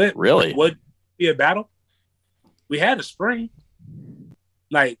was that good, really, it would be a battle. We had a spring.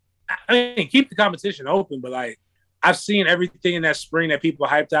 Like, I mean, keep the competition open, but like, I've seen everything in that spring that people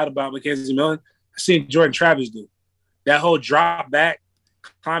hyped out about McKenzie Milton. I've seen Jordan Travis do that whole drop back,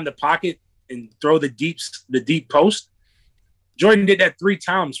 climb the pocket, and throw the deep post. Jordan did that 3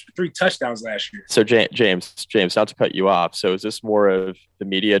 times for 3 touchdowns last year. So James, not to cut you off. So is this more of the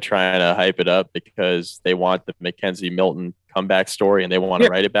media trying to hype it up because they want the McKenzie Milton comeback story and they want to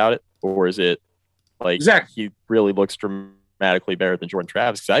write about it? Or is it like, exactly, he really looks dramatically better than Jordan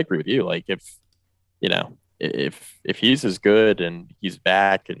Travis? Because I agree with you. Like, if he's as good and he's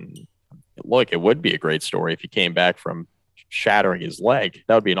back, and look, it would be a great story if he came back from shattering his leg.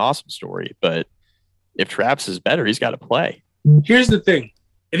 That would be an awesome story. But if Travis is better, he's got to play. Here's the thing.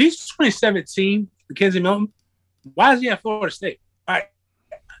 If he's 2017, McKenzie Milton, why is he at Florida State? All right,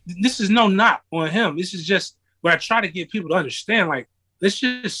 this is no knock on him. This is just what I try to get people to understand. Like, let's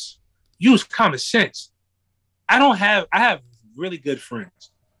just use common sense. I have really good friends.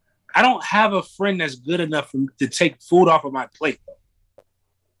 I don't have a friend that's good enough to take food off of my plate.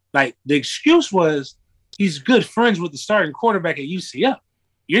 Like, the excuse was he's good friends with the starting quarterback at UCF.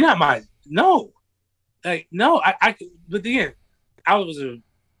 You're not no. Like, no, but again, I was a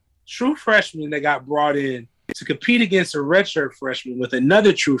true freshman that got brought in to compete against a redshirt freshman with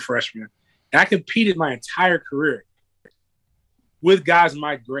another true freshman. And I competed my entire career with guys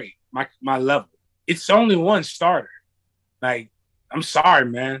my grade, my level. It's only one starter. Like, I'm sorry,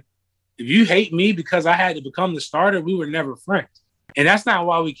 man. If you hate me because I had to become the starter, we were never friends. And that's not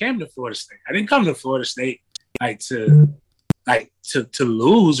why we came to Florida State. I didn't come to Florida State to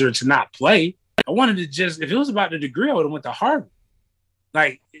lose or to not play. I wanted to just, if it was about the degree, I would have went to Harvard.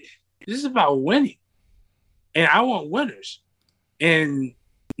 Like, this is about winning. And I want winners. And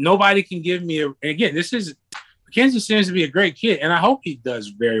nobody can give me Mackenzie seems to be a great kid, and I hope he does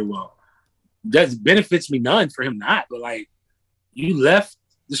very well. That benefits me none for him not, but like, you left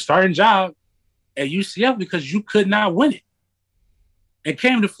the starting job at UCF because you could not win it and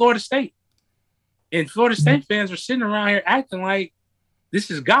came to Florida State. And Florida State fans are sitting around here acting like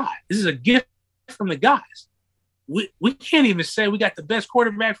this is God. This is a gift from the gods. We can't even say we got the best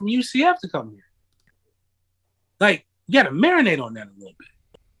quarterback from UCF to come here. Like, you got to marinate on that a little bit.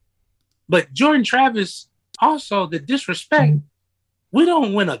 But Jordan Travis, also the disrespect, we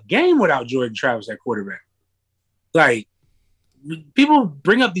don't win a game without Jordan Travis at quarterback. Like, people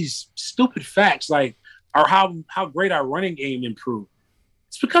bring up these stupid facts like how great our running game improved.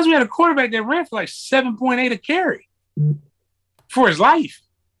 It's because we had a quarterback that ran for like 7.8 a carry for his life.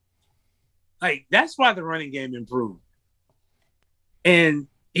 Like, that's why the running game improved. And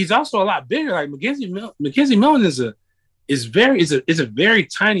he's also a lot bigger. Like, Mackenzie Milton is a very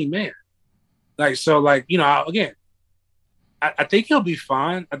tiny man. Like, so, like, you know, again, I think he'll be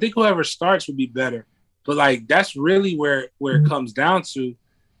fine. I think whoever starts will be better. But like, that's really where it comes down to.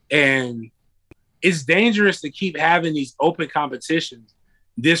 And it's dangerous to keep having these open competitions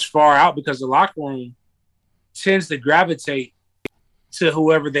this far out because the locker room tends to gravitate to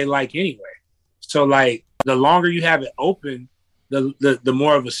whoever they like anyway. So like, the longer you have it open, the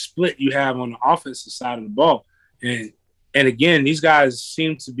more of a split you have on the offensive side of the ball. And again, these guys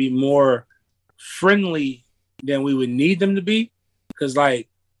seem to be more friendly than we would need them to be, because like,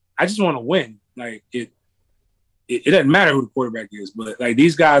 I just want to win. Like, it doesn't matter who the quarterback is, but like,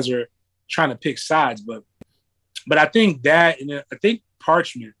 these guys are trying to pick sides. But I think that, and I think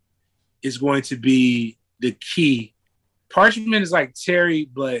Parchment is going to be the key. Parchment is like Terry,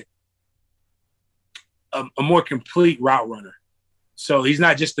 but a more complete route runner. So he's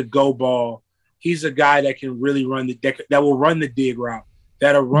not just a go ball. He's a guy that can really run that will run the dig route,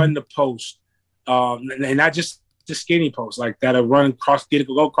 that'll run the post, and not just the skinny post, like that'll run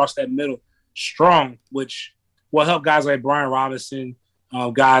go across that middle strong, which will help guys like Brian Robinson,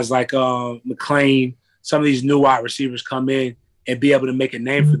 guys like McLean, some of these new wide receivers come in and be able to make a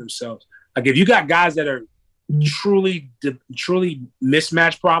name for themselves. Like, if you got guys that are truly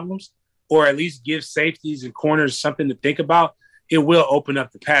mismatch problems, or at least give safeties and corners something to think about, it will open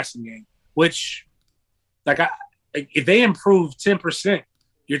up the passing game, which, like, if they improve 10%,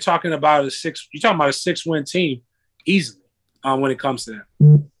 you're talking about a 6-win team easily when it comes to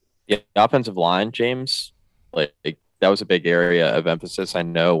that. Yeah, the offensive line, James, like that was a big area of emphasis. I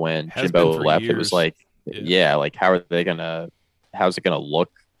know when Jimbo left, it was like, like how's it gonna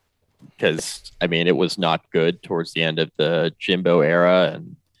look? Because I mean, it was not good towards the end of the Jimbo era,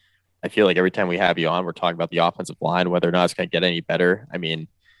 and I feel like every time we have you on, we're talking about the offensive line, whether or not it's going to get any better. I mean,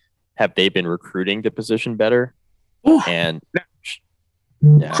 have they been recruiting the position better? Ooh. And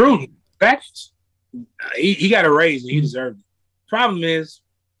recruiting, he got a raise and he deserved it. Problem is,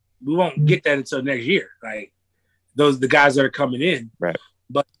 we won't get that until next year. Like, the guys that are coming in, right?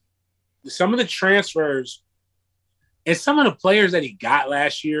 But some of the transfers and some of the players that he got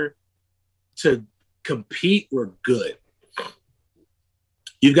last year to compete were good.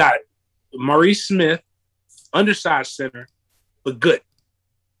 You got Maurice Smith, undersized center, but good.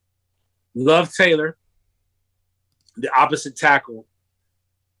 Love Taylor, the opposite tackle,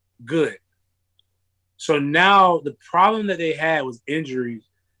 good. So now the problem that they had was injuries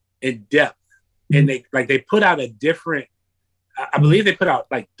and depth. And they put out I believe they put out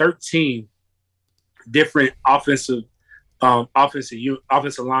like 13 different offensive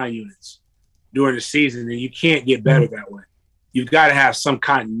line units during the season, and you can't get better that way. You've got to have some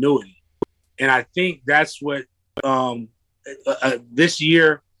continuity. And I think that's what this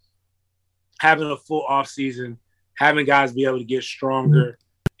year, having a full offseason, having guys be able to get stronger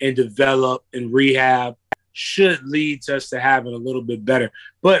and develop and rehab should lead to us to having a little bit better.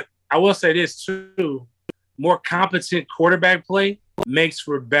 But I will say this too, more competent quarterback play makes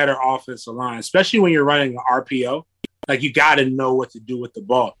for better offensive line, especially when you're running an RPO. Like, you got to know what to do with the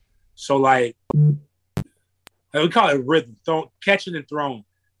ball. So, like we call it rhythm, catching and throwing.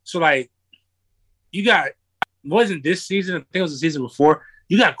 So, like, you got, wasn't this season, I think it was the season before,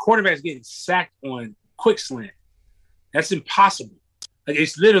 you got quarterbacks getting sacked on quick slant. That's impossible. Like,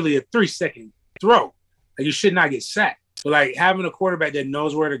 it's literally a 3-second throw. Like, you should not get sacked. But, like, having a quarterback that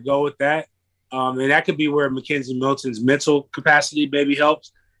knows where to go with that, and that could be where Mackenzie Milton's mental capacity maybe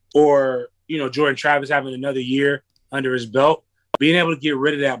helps, or, you know, Jordan Travis having another year under his belt. being able to get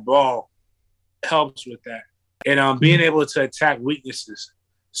rid of that ball helps with that. And being able to attack weaknesses.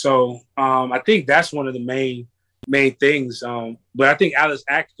 So I think that's one of the main things. But I think Alex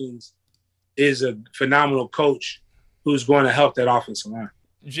Atkins is a phenomenal coach who's going to help that offensive line.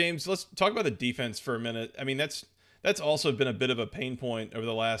 James, let's talk about the defense for a minute. I mean, that's also been a bit of a pain point over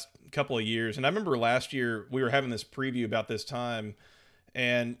the last couple of years. And I remember last year we were having this preview about this time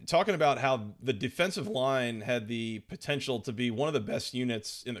and talking about how the defensive line had the potential to be one of the best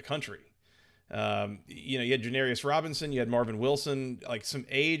units in the country. You had Janarius Robinson, you had Marvin Wilson, like some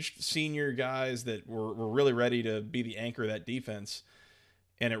aged senior guys that were really ready to be the anchor of that defense.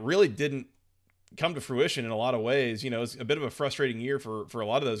 And it really didn't come to fruition in a lot of ways. It's a bit of a frustrating year for a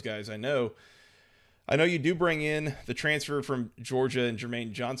lot of those guys. I know you do bring in the transfer from Georgia and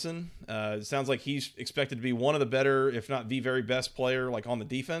Jermaine Johnson. It sounds like he's expected to be one of the better, if not the very best player, like on the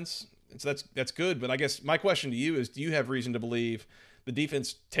defense. And so that's good. But I guess my question to you is, do you have reason to believe the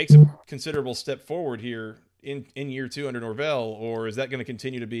defense takes a considerable step forward here in year 2 under Norvell, or is that going to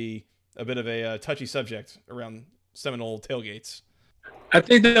continue to be a bit of a touchy subject around Seminole tailgates? I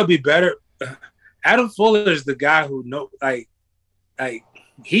think they'll be better. Adam Fuller is the guy who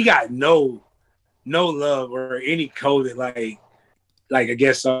he got no love or any coded like I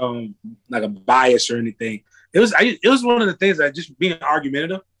guess like a bias or anything. It was one of the things that, just being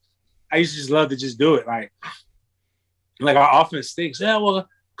argumentative, I used to just love to just do it. Like our offense thinks, yeah, well,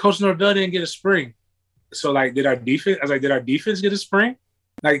 Coach Norvell didn't get a spring. So did our defense get a spring?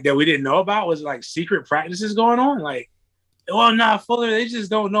 Like that we didn't know about? Was it like secret practices going on? Fuller, they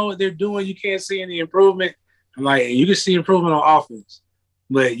just don't know what they're doing. You can't see any improvement. I'm like, you can see improvement on offense,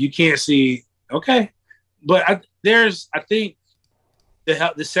 but you can't see. Okay, but I think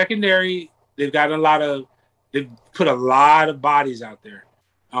the secondary, they've put a lot of bodies out there,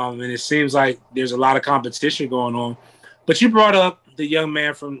 and it seems like there's a lot of competition going on. But you brought up the young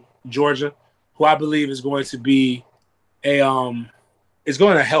man from Georgia, who I believe is going to be is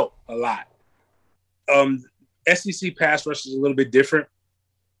going to help a lot. SEC pass rush is a little bit different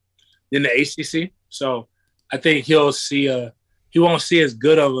than the ACC, so I think he won't see as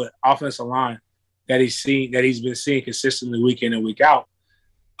good of an offensive line that he's been seeing consistently week in and week out.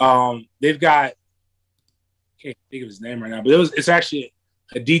 They've got, I can't think of his name right now, but it's actually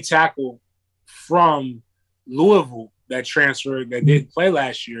a D tackle from Louisville that transferred that didn't play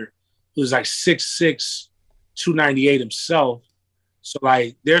last year. He was like 6'6", 298 himself. So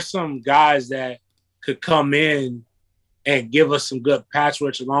there's some guys that could come in and give us some good pass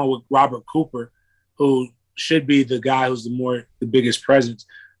rush along with Robert Cooper, who should be the guy who's the biggest presence.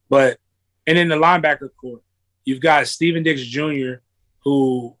 And in the linebacker court, you've got Steven Diggs Jr.,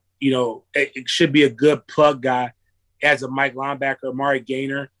 who, it should be a good plug guy. As a Mike linebacker, Amari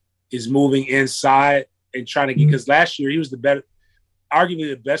Gaynor is moving inside and trying to get, because last year he was arguably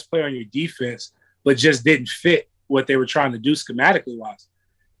the best player on your defense, but just didn't fit what they were trying to do schematically wise.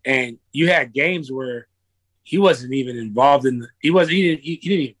 And you had games where he wasn't even involved he didn't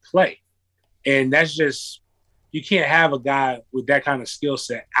even play. And that's just, you can't have a guy with that kind of skill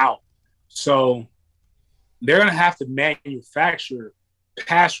set out. So they're going to have to manufacture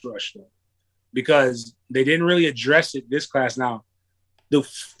pass rush though, because they didn't really address it this class. Now,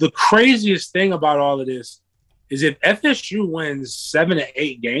 the craziest thing about all of this is if FSU wins 7 to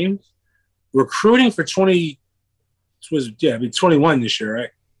 8 games, recruiting for 21 this year, right?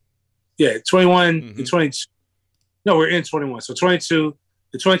 Yeah, 21 and 22. No, we're in 21. So 22,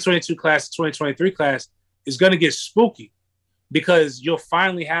 the 2022 class, the 2023 class is going to get spooky because you'll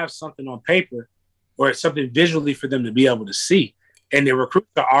finally have something on paper or something visually for them to be able to see. And the recruits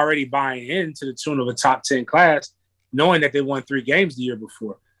are already buying into the tune of a top 10 class, knowing that they won 3 games the year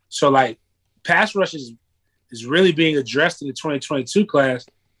before. So pass rush is really being addressed in the 2022 class.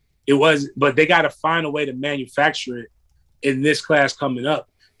 But they got to find a way to manufacture it in this class coming up.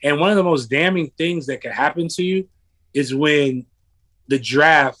 And one of the most damning things that can happen to you is when the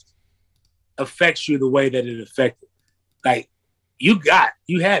draft affects you the way that it affected. You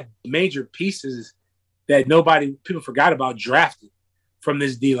had major pieces that people forgot about drafted from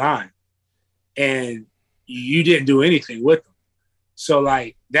this D line, and you didn't do anything with them. So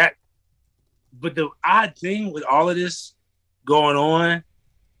that, but the odd thing with all of this going on,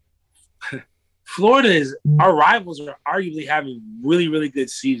 our rivals are arguably having really, really good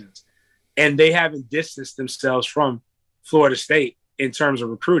seasons, and they haven't distanced themselves from Florida State in terms of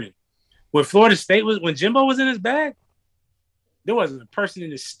recruiting. When Jimbo was in his bag, there wasn't a person in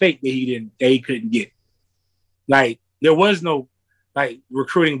the state that he couldn't get. There was no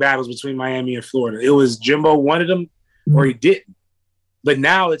recruiting battles between Miami and Florida. It was Jimbo wanted them or he didn't. But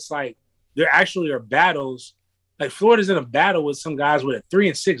now it's there actually are battles. Like Florida's in a battle with some guys with a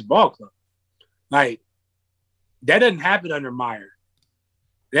 3-6 ball club. Like that doesn't happen under Meyer.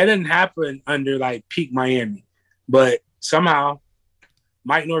 That doesn't happen under like peak Miami. But somehow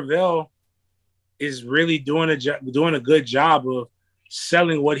Mike Norvell is really doing a good job of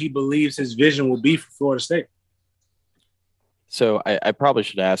selling what he believes his vision will be for Florida State. So I probably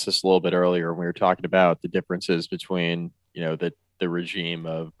should ask this a little bit earlier when we were talking about the differences between, the regime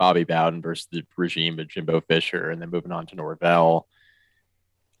of Bobby Bowden versus the regime of Jimbo Fisher, and then moving on to Norvell.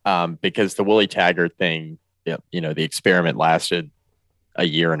 Because the Willie Taggart thing, the experiment lasted a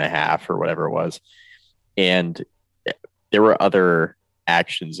year and a half or whatever it was. And there were other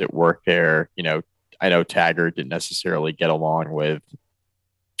actions at work there. I know Taggart didn't necessarily get along with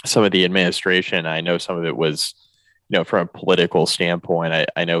some of the administration. I know some of it was, from a political standpoint,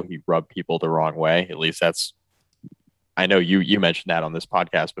 I know he rubbed people the wrong way. At least I know you mentioned that on this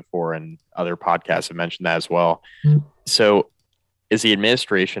podcast before, and other podcasts have mentioned that as well. Mm-hmm. So is the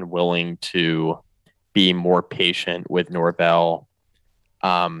administration willing to be more patient with Norvell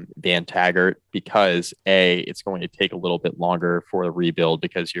than Taggart? Because it's going to take a little bit longer for the rebuild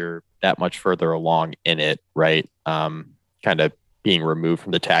because you're that much further along in it, right? Kind of being removed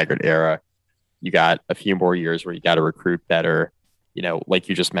from the Taggart era. You got a few more years where you got to recruit better. Like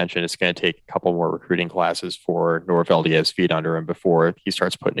you just mentioned, it's going to take a couple more recruiting classes for Norvell to get his feet under him before he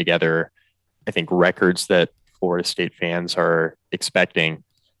starts putting together, I think, records that Florida State fans are expecting.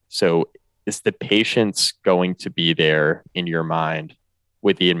 So is the patience going to be there in your mind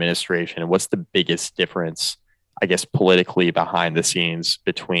with the administration? And what's the biggest difference, I guess, politically behind the scenes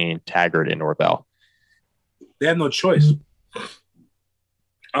between Taggart and Norvell? They have no choice.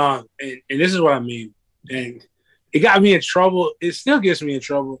 And this is what I mean. And it got me in trouble. It still gets me in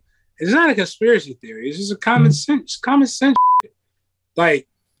trouble. It's not a conspiracy theory. It's just a common sense shit. Like,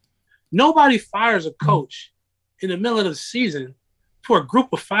 nobody fires a coach in the middle of the season for a group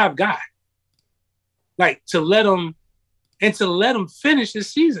of 5 guys. Like, to let them finish the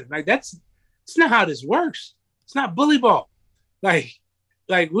season. Like, it's not how this works. It's not bully ball. Like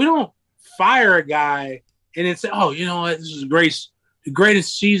we don't fire a guy and then say, oh, you know what? This is the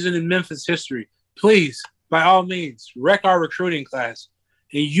greatest season in Memphis history. Please, by all means, wreck our recruiting class.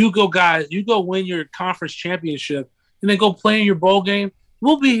 And you go win your conference championship and then go play in your bowl game.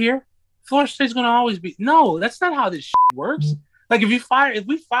 We'll be here. Florida State's going to always be. No, that's not how this shit works. Like, if we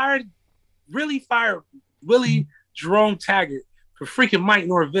really fire Willie Jerome Taggart for freaking Mike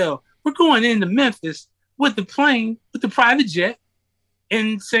Norvell, we're going into Memphis with the plane, with the private jet,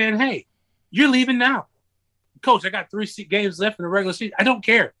 and saying, hey, you're leaving now. Coach, I got 3 games left in the regular season. I don't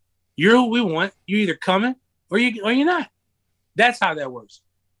care. You're who we want. You're either coming or you're not. That's how that works.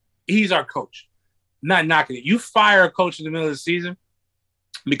 He's our coach. Not knocking it. You fire a coach in the middle of the season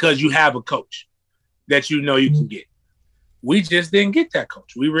because you have a coach that you know you can get. We just didn't get that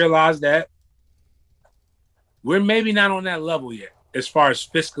coach. We realized that we're maybe not on that level yet as far as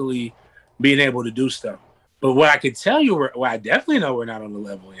fiscally being able to do stuff. But what I can tell you, what I definitely know we're not on the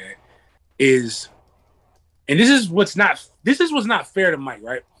level yet is, and this is what's not fair to Mike,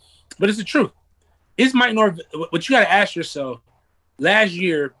 right? But it's the truth. Is Mike Norvell, what you got to ask yourself, last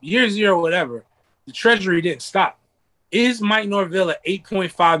year 0, whatever, the Treasury didn't stop. Is Mike Norvell an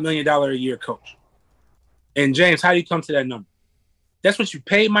 $8.5 million a year coach? And James, how do you come to that number? That's what you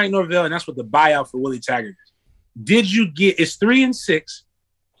paid Mike Norvell, and that's what the buyout for Willie Taggart is. Did you get, it's 3-6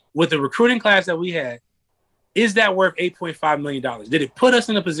 with the recruiting class that we had. Is that worth $8.5 million? Did it put us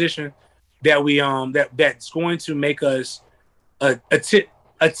in a position that we that's going to make us a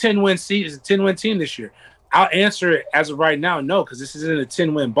 10-win season, a 10-win team this year? I'll answer it as of right now, no, because this isn't a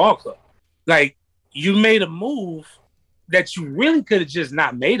 10-win ball club. Like, you made a move that you really could have just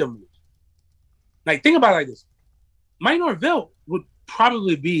not made a move. Like, think about it like this. Mike Norvell would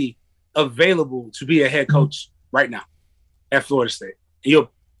probably be available to be a head coach right now at Florida State. And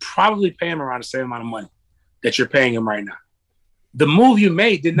you'll probably pay him around the same amount of money that you're paying him right now. The move you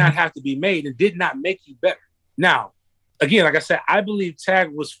made did not have to be made and did not make you better. Now, again, like I said, I believe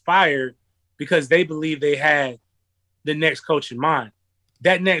Tag was fired because they believed they had the next coach in mind.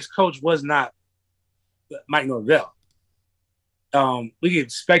 That next coach was not Mike Norvell. We can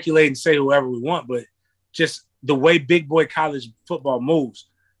speculate and say whoever we want, but just the way big boy college football moves,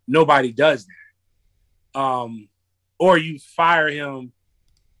 nobody does that. Or you fire him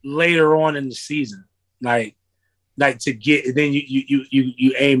later on in the season, like to get, then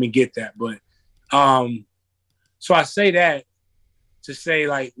you aim and get that. But so I say that to say,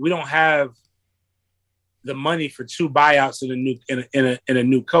 like, we don't have the money for 2 buyouts in a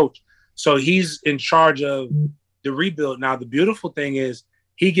new coach. So he's in charge of the rebuild. Now, the beautiful thing is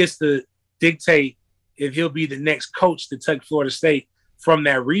he gets to dictate if he'll be the next coach to take Florida State from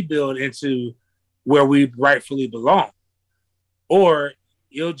that rebuild into where we rightfully belong. Or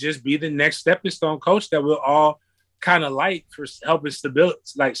he'll just be the next stepping stone coach that we'll all kind of like for helping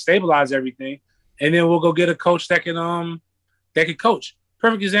stabilize everything. And then we'll go get a coach that can coach.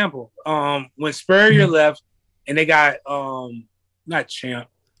 Perfect example. When Spurrier left and they got not Champ,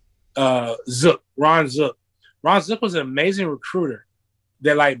 Zook, Ron Zook. Ron Zook was an amazing recruiter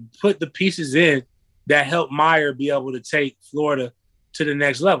that like put the pieces in that helped Meyer be able to take Florida to the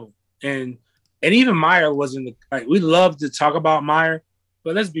next level. And even Meyer wasn't we love to talk about Meyer,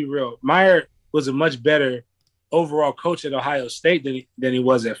 but let's be real. Meyer was a much better overall coach at Ohio State than he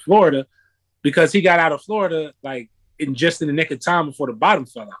was at Florida, because he got out of Florida in the nick of time before the bottom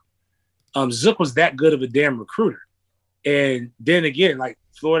fell out. Zook was that good of a damn recruiter. And then again,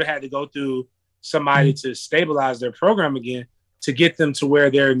 Florida had to go through somebody to stabilize their program again to get them to where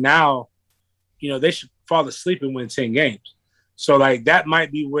they're now, they should fall asleep and win 10 games. So that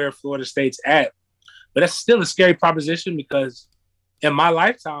might be where Florida State's at. But that's still a scary proposition, because in my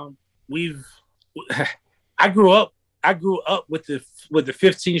lifetime, I grew up with the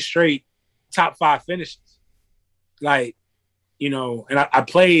 15 straight top 5 finishes. And I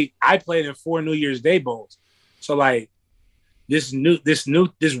played in 4 New Year's Day bowls. So this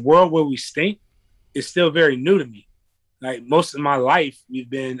world where we stink is still very new to me. Most of my life we've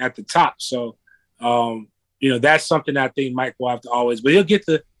been at the top. So that's something I think Mike will have to always, but he'll get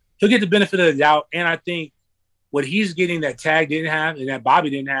the benefit of the doubt. And I think what he's getting that Tag didn't have and that Bobby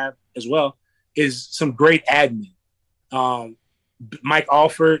didn't have as well is some great admin. Mike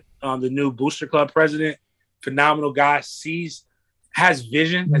Alford, the new Booster Club president, phenomenal guy, has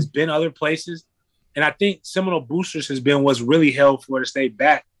vision, has been other places. And I think Seminole Boosters has been what's really held Florida State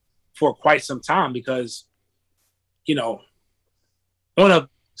back for quite some time, because, on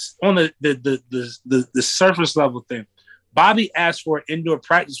the surface level thing, Bobby asked for an indoor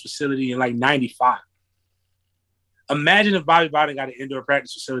practice facility in 95. Imagine if Bobby Bowden got an indoor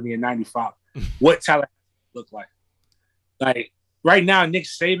practice facility in 95. What talent look like? Right now, Nick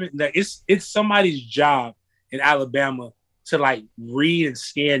Saban, it's somebody's job in Alabama to read and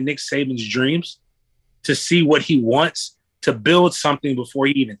scan Nick Saban's dreams to see what he wants to build something before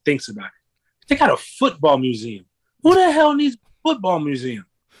he even thinks about it. They got a football museum. Who the hell needs a football museum?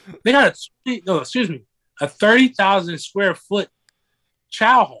 They got a 30,000 square foot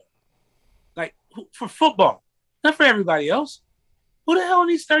chow hall, for football, not for everybody else. Who the hell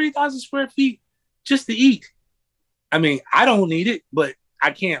needs 30,000 square feet just to eat? I mean, I don't need it, but I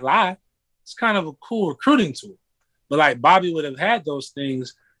can't lie. It's kind of a cool recruiting tool. But Bobby would have had those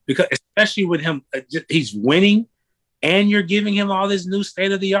things, because especially with him, he's winning, and you're giving him all this new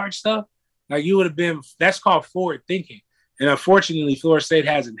state-of-the-art stuff. You would have been, that's called forward thinking. And unfortunately, Florida State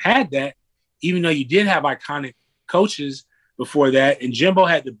hasn't had that, even though you did have iconic coaches before that. And Jimbo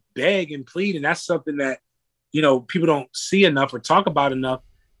had to beg and plead. And that's something that, people don't see enough or talk about enough,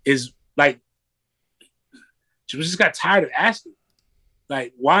 is just got tired of asking.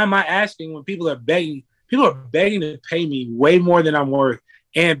 Why am I asking when people are begging? People are begging to pay me way more than I'm worth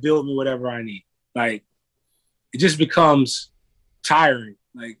and build me whatever I need. It just becomes tiring.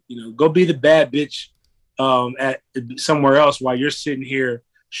 Go be the bad bitch at somewhere else while you're sitting here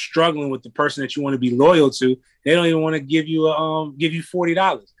struggling with the person that you want to be loyal to. They don't even want to give you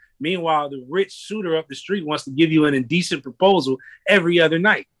 $40. Meanwhile, the rich suitor up the street wants to give you an indecent proposal every other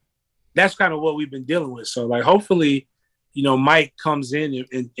night. That's kind of what we've been dealing with. So hopefully, Mike comes in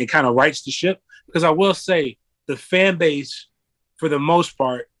and kind of rights the ship, because I will say the fan base, for the most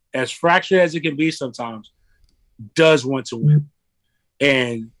part, as fractured as it can be sometimes, does want to win.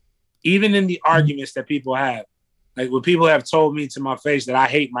 And even in the arguments that people have, when people have told me to my face that I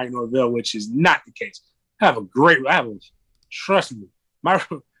hate Mike Norvell, which is not the case. Trust me,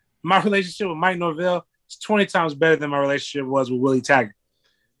 my relationship with Mike Norvell is 20 times better than my relationship was with Willie Taggart.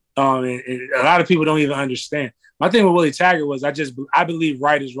 And a lot of people don't even understand. My thing with Willie Taggart was I believe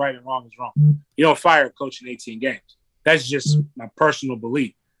right is right and wrong is wrong. You don't fire a coach in 18 games. That's just my personal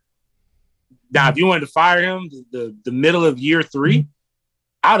belief. Now, if you wanted to fire him the middle of year 3,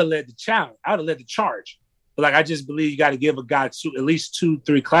 I would have led the challenge. I would have led the charge. But I just believe you got to give a guy at least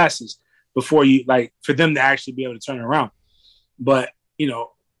 2-3 classes before you for them to actually be able to turn it around. But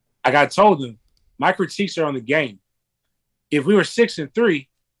I told them my critiques are on the game. If we were 6-3,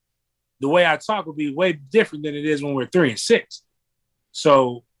 the way I talk would be way different than it is when we're 3-6.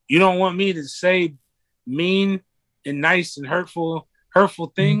 So you don't want me to say mean and nice and hurtful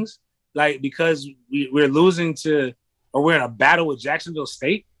things, because we're losing or we're in a battle with Jacksonville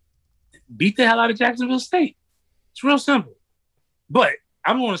State. Beat the hell out of Jacksonville State. It's real simple. But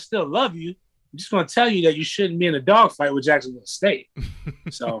I'm going to still love you just going to tell you that you shouldn't be in a dogfight with Jacksonville State.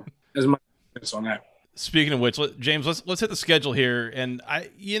 So that's my sense on that. Speaking of which, James, let's hit the schedule here. And I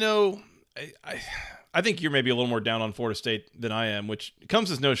think you're maybe a little more down on Florida State than I am, which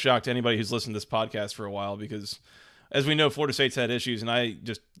comes as no shock to anybody who's listened to this podcast for a while, because as we know, Florida State's had issues, and I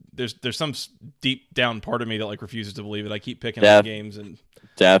just there's some deep down part of me that like refuses to believe it. I keep picking up games and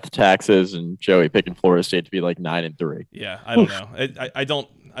death, taxes, and Joey picking Florida State to be like 9-3. Yeah, I don't know.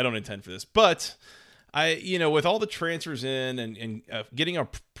 I don't intend for this, but with all the transfers in and getting a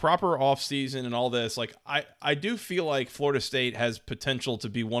proper off season and all this, like I do feel like Florida State has potential to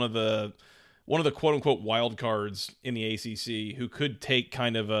be one of the quote unquote wild cards in the ACC who could take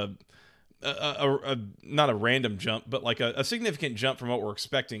kind of a not a random jump, but like a significant jump from what we're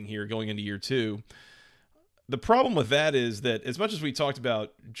expecting here going into year 2. The problem with that is that as much as we talked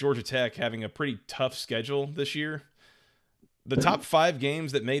about Georgia Tech having a pretty tough schedule this year, the top 5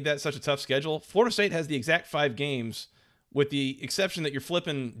 games that made that such a tough schedule, Florida State has the exact 5 games, with the exception that you're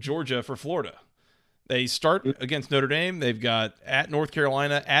flipping Georgia for Florida. They start against Notre Dame. They've got at North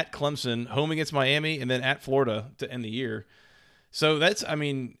Carolina, at Clemson, home against Miami, and then at Florida to end the year. So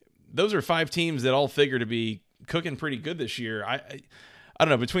those are 5 teams that all figure to be cooking pretty good this year. I don't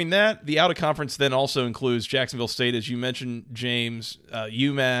know. Between that, the out-of-conference then also includes Jacksonville State, as you mentioned, James,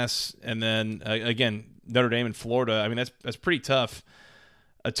 UMass, and then, again, Notre Dame and Florida. I mean, that's pretty tough.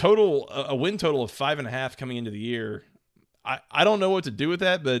 A win total of 5.5 coming into the year. I don't know what to do with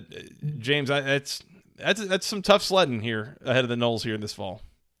that, but James, that's some tough sledding here ahead of the Noles here this fall.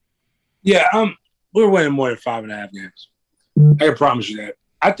 Yeah, we're winning more than 5.5 games. I can promise you that.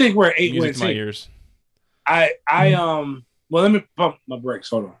 I think we're 8 wins. My ears. Well, let me pump my brakes.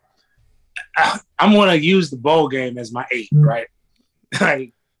 Hold on. I'm going to use the bowl game as my 8, right?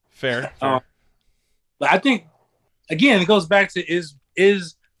 Fair. But I think, again, it goes back to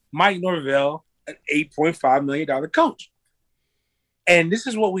is Mike Norvell an $8.5 million coach? And this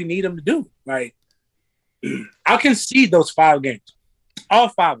is what we need him to do. Like, I concede those 5 games, all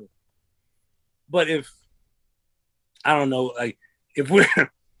 5 of them. But if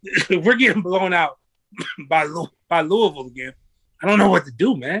we're getting blown out by Louisville again, I don't know what to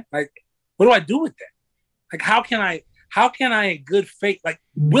do, man. Like, what do I do with that? Like, how can I in good faith, like,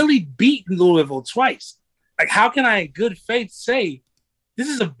 Willie beat Louisville twice. Like, how can I in good faith say this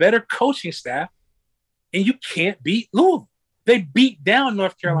is a better coaching staff and you can't beat Louisville? They beat down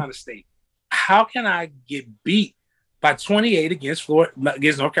North Carolina State. How can I get beat by 28 against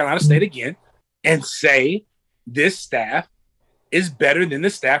North Carolina State again and say this staff is better than the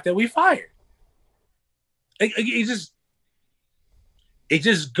staff that we fired? It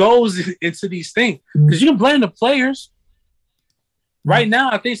just goes into these things, because you can blame the players. Right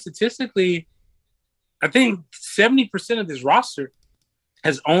now, I think statistically, 70% of this roster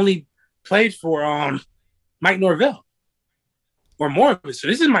has only played for Mike Norvell or more of it. So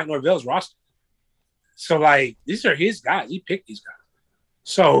this is Mike Norvell's roster. So, like, these are his guys. He picked these guys.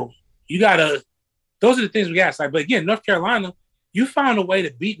 So those are the things we got. Like, but again, North Carolina, you found a way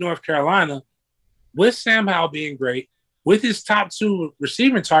to beat North Carolina with Sam Howell being great, with his top 2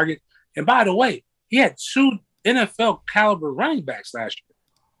 receiving target. And by the way, he had 2 NFL caliber running backs last year.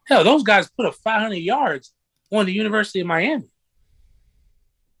 Hell, those guys put up 500 yards on the University of Miami.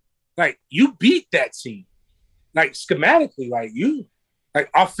 Like, you beat that team. Like, schematically,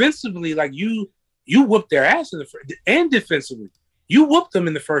 offensively, you whooped their ass and defensively. You whooped them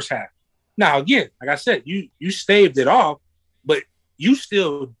in the first half. Now, again, like I said, you staved it off, but you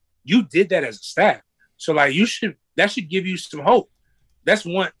did that as a staff. So, like, that should give you some hope. That's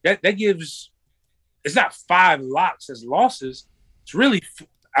one that gives. It's not 5 locks as losses. It's really,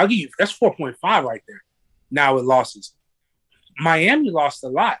 I'll give you, that's 4.5 right there. Now with losses, Miami lost a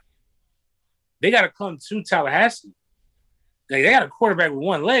lot. They got to come to Tallahassee. Like, they got a quarterback with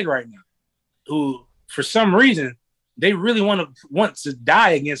one leg right now, who for some reason they really want to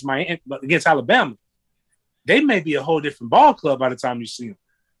die against Alabama. They may be a whole different ball club by the time you see them.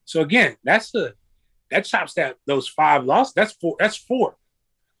 So again, that chops those 5 losses. That's 4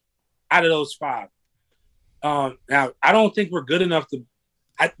 out of those 5. Now, I don't think we're good enough to.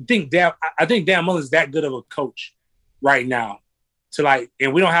 I think Dan Mullen's that good of a coach right now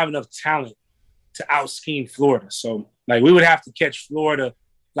and we don't have enough talent to out-scheme Florida. So, like, we would have to catch Florida,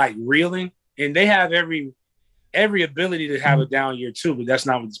 like, reeling, and they have every ability to have a down year too, but that's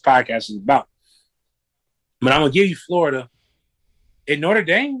not what this podcast is about. But I'm gonna give you Florida. In Notre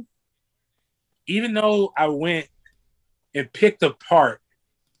Dame, even though I went and picked apart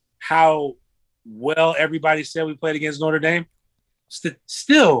how well everybody said we played against Notre Dame,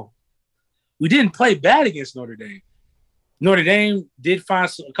 still, we didn't play bad against Notre Dame. Notre Dame did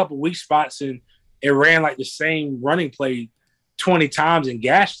find a couple weak spots, and it ran like the same running play 20 times and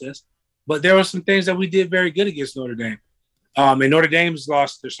gashed us. But there were some things that we did very good against Notre Dame. And Notre Dame's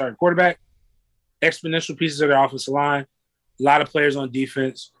lost their starting quarterback, exponential pieces of their offensive line, a lot of players on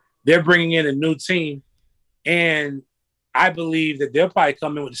defense. They're bringing in a new team, and I believe that they'll probably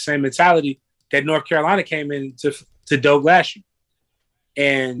come in with the same mentality that North Carolina came in to Doug last year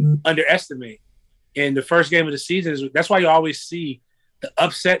and underestimate. In the first game of the season, that's why you always see the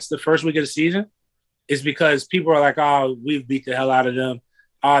upsets the first week of the season, is because people are like, oh, we've beat the hell out of them.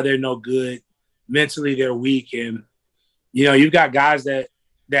 Oh, they're no good. Mentally, they're weak. And, you've got guys that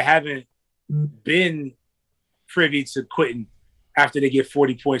haven't been privy to quitting after they get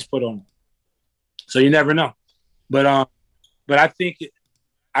 40 points put on them. So you never know. But I think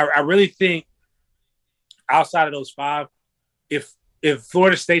I really think outside of those 5, if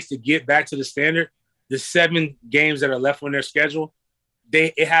Florida State's to get back to the standard, the 7 games that are left on their schedule,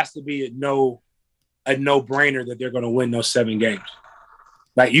 it has to be a no-brainer that they're going to win those 7 games.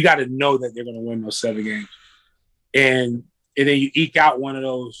 Like, you got to know that they're going to win those 7 games, and then you eke out one of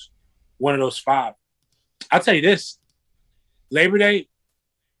those 5. I'll tell you this: Labor Day,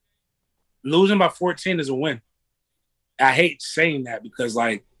 losing by 14 is a win. I hate saying that because,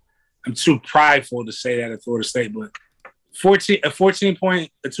 like, I'm too prideful to say that at Florida State, but a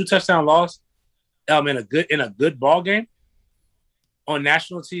 14-point, a 2-touchdown loss in a good ball game on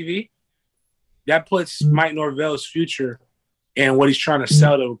national TV, that puts Mike Norvell's future and what he's trying to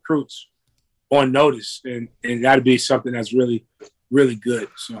sell to recruits on notice, and that'd be something that's really, really good.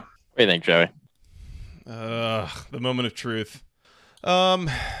 So, what do you think, Joey? The moment of truth. Man,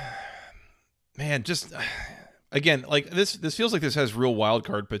 just again, like this feels like this has real wild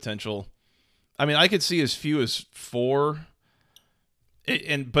card potential. I mean, I could see as few as 4.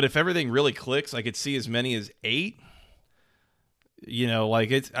 But if everything really clicks, I could see as many as 8.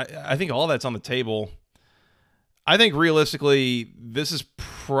 I think all that's on the table. I think realistically, this is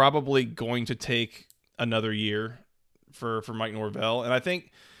probably going to take another year for Mike Norvell, and I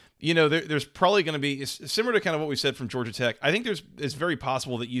think there's probably going to be similar to kind of what we said from Georgia Tech. I think it's very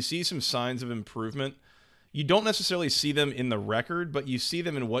possible that you see some signs of improvement. You don't necessarily see them in the record, but you see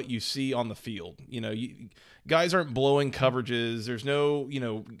them in what you see on the field. Guys aren't blowing coverages. There's no,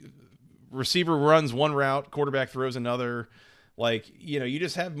 receiver runs one route, quarterback throws another. Like, you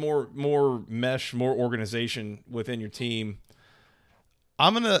just have more mesh, more organization within your team.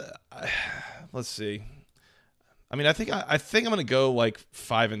 Let's see. I mean, I think I'm going to go like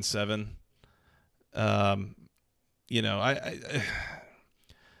 5-7. I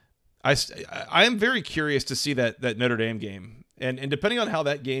am very curious to see that Notre Dame game, and depending on how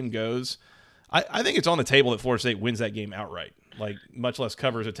that game goes, I think it's on the table that Florida State wins that game outright, like much less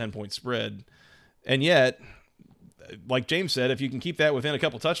covers a 10-point spread. And yet, like James said, if you can keep that within a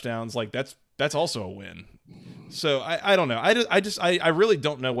couple touchdowns, like that's also a win. So I don't know. I really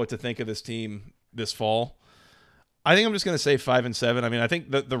don't know what to think of this team this fall. I think I'm just going to say 5-7. I mean, I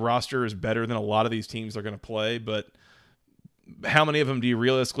think the roster is better than a lot of these teams they're going to play, but how many of them do you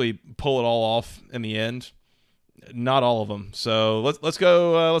realistically pull it all off in the end? Not all of them. So let's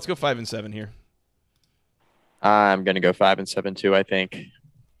go 5-7 here. I'm going to go 5-7 too. I think.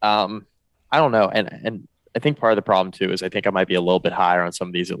 I don't know, and I think part of the problem too is I think I might be a little bit higher on some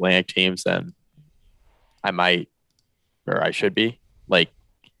of these Atlantic teams than I might or I should be. Like,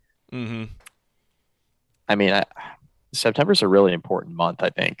 I mean, September's a really important month, I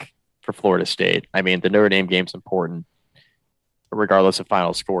think, for Florida State. I mean, the Notre Dame game's important, regardless of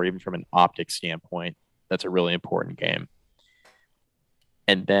final score, even from an optics standpoint. That's a really important game.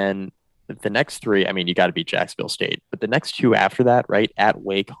 And then the next 3, I mean, you got to beat Jacksonville State. But the next 2 after that, right, at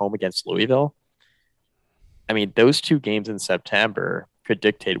Wake, home against Louisville, I mean, those 2 games in September could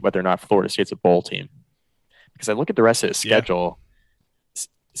dictate whether or not Florida State's a bowl team. Because I look at the rest of the schedule,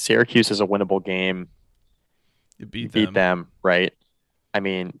 Syracuse is a winnable game. You beat them, right? I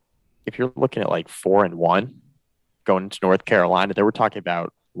mean, if you're looking at like 4-1 going into North Carolina, they were talking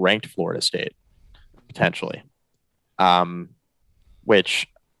about ranked Florida State potentially. Which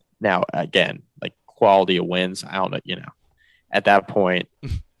now again, like quality of wins, I don't know, at that point,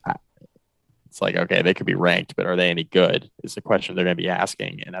 it's like, okay, they could be ranked, but are they any good is the question they're going to be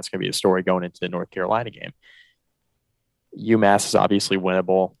asking. And that's going to be the story going into the North Carolina game. UMass is obviously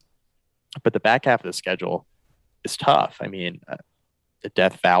winnable, but the back half of the schedule is tough. I mean, the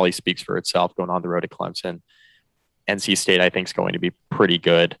Death Valley speaks for itself going on the road to Clemson. NC State, I think, is going to be pretty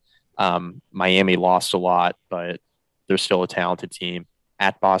good. Miami lost a lot, but they're still a talented team.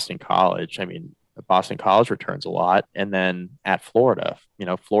 At Boston College, I mean, Boston College returns a lot. And then at Florida,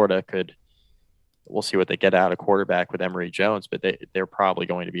 Florida could We'll see what they get out of quarterback with Emory Jones, but they're probably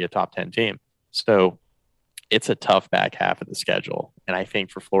going to be a top 10 team. So it's a tough back half of the schedule. And I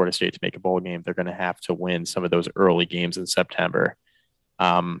think for Florida State to make a bowl game, they're going to have to win some of those early games in September,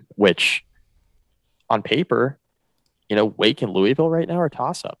 which on paper, Wake and Louisville right now are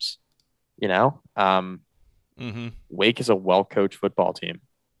toss-ups. Wake is a well-coached football team.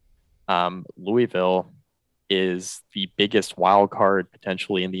 Louisville is the biggest wild card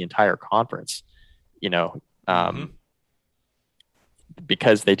potentially in the entire conference,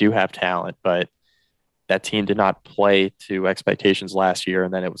 because they do have talent, but that team did not play to expectations last year.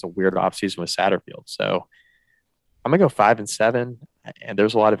 And then it was a weird offseason with Satterfield. So I'm going to go 5-7, and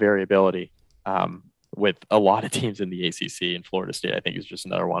there's a lot of variability with a lot of teams in the ACC, and Florida State, I think, is just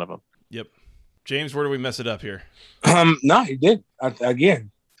another one of them. Yep. James, where do we mess it up here? No, you did.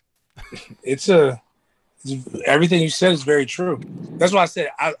 Again, everything you said is very true. That's why I said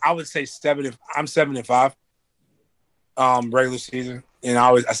I would say 7. If I'm 7-5, regular season, and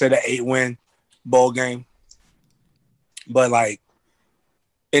I said an 8-win bowl game. But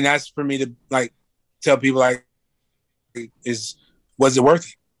and that's for me to tell people was it worth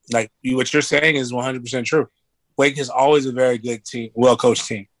it? What you're saying is 100% true. Wake is always a very good team, well-coached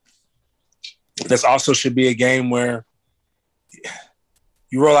team. This also should be a game where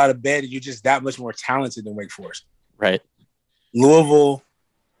you roll out of bed and you're just that much more talented than Wake Forest. Right. Louisville,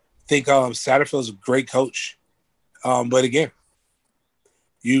 I think Satterfield's a great coach. But again,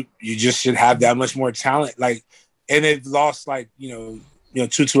 you just should have that much more talent. And they've lost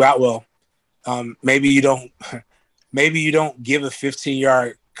Tutu Atwell. Maybe you don't give a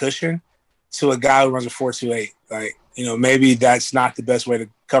 15-yard cushion to a guy who runs a 4.28. Maybe that's not the best way to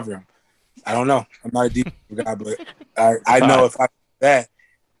cover him. I don't know. I'm not a deep guy, but I know if I did that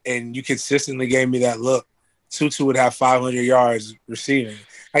and you consistently gave me that look, Tutu would have 500 yards receiving.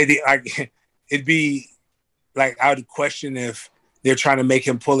 It'd be I would question if they're trying to make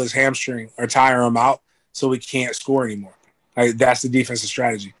him pull his hamstring or tire him out so we can't score anymore. That's the defensive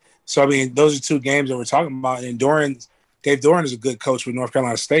strategy. So, those are two games that we're talking about. And Dave Doran is a good coach with North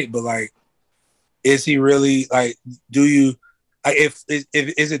Carolina State, but is he really do you if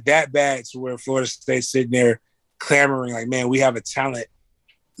is it that bad to where Florida State's sitting there clamoring man, we have a talent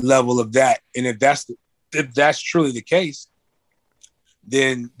level of that? And if that's truly the case,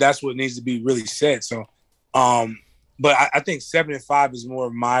 then that's what needs to be really said. So, but I think 7-5 is more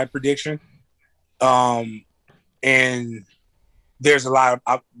of my prediction. And there's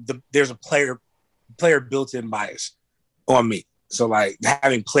there's a player built-in bias on me. So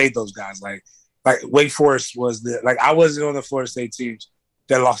having played those guys, Wake Forest was I wasn't on the Florida State teams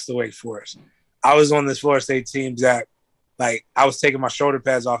that lost to Wake Forest. I was on the Florida State teams that I was taking my shoulder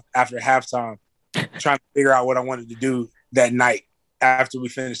pads off after halftime, trying to figure out what I wanted to do that night after we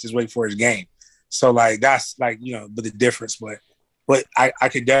finished this Wake Forest game. So that's but the difference. But I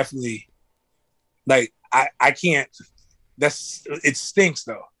could definitely I can't. It stinks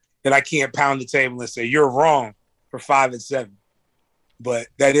though that I can't pound the table and say you're wrong for 5-7. But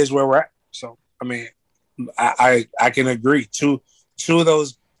that is where we're at. So I can agree. Two of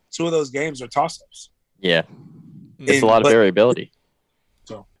those games are toss-ups. Yeah, it's a lot of variability.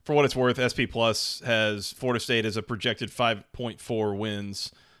 So for what it's worth, SP Plus has Florida State as a projected 5.4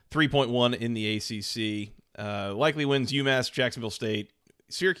 wins, 3.1 in the ACC. Likely wins UMass, Jacksonville State,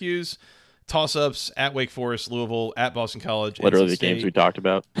 Syracuse. Toss-ups at Wake Forest, Louisville, at Boston College. Literally the State. games we talked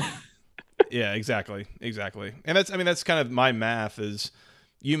about. Yeah, exactly. And that's kind of my math is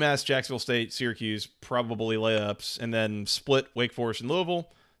UMass, Jacksonville State, Syracuse, probably layups, and then split Wake Forest and Louisville,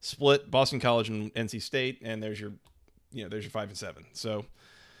 split Boston College and NC State, and there's your 5-7. So,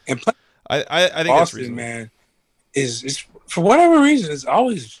 and I think Boston, that's reasonable. Man, is for whatever reason it's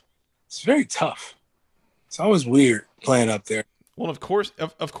very tough. It's always weird playing up there. Well, of course,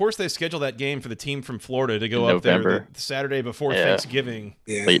 they schedule that game for the team from Florida to go In up there November. the Saturday before Thanksgiving.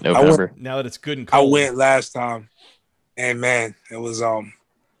 Yeah. Late November. Now that it's good and cold. I went last time, and man, it was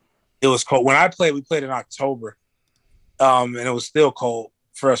cold. When I played, we played in October, and it was still cold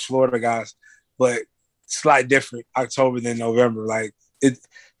for us Florida guys, but slight different October than November. If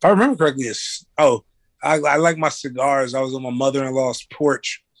I remember correctly, I like my cigars. I was on my mother-in-law's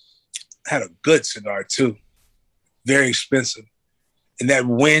porch. I had a good cigar too, very expensive. And that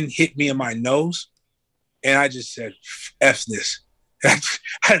wind hit me in my nose, and I just said, F this. I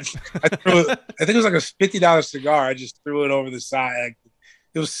threw it, I think it was like a $50 cigar. I just threw it over the side.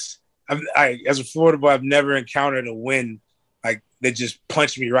 It was, as a Florida boy, I've never encountered a wind that just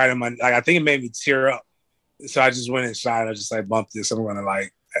punched me right in my, I think it made me tear up. So I just went inside. I just bumped this. I'm going to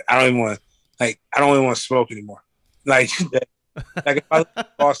I don't even want to smoke anymore. Like if I lived in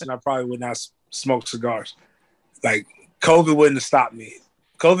Boston, I probably would not smoke cigars. Like COVID wouldn't have stopped me.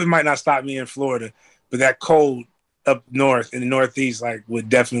 COVID might not stop me in Florida, but that cold up north in the Northeast, like, would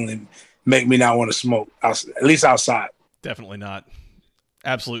definitely make me not want to smoke, at least outside. Definitely not.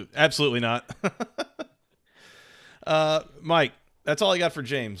 Absolutely not. Mike, that's all I got for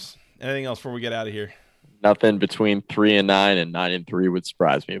James. Anything else before we get out of here? Nothing between 3-9 and 9-3 would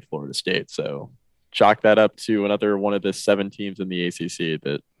surprise me in Florida State. So chalk that up to another one of the 7 teams in the ACC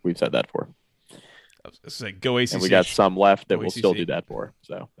that we've said that for. I was gonna say, go ACC. And we got some left that Go we'll ACC. still do that for.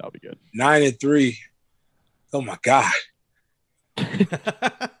 So that'll be good. 9-3. Oh my God.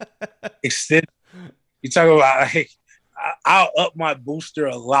 Extend. You talk about, like, I'll up my booster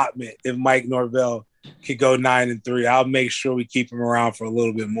allotment if Mike Norvell could go 9-3. I'll make sure we keep him around for a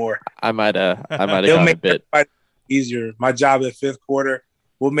little bit more. I might have It'll gone make a bit easier. My job at fifth quarter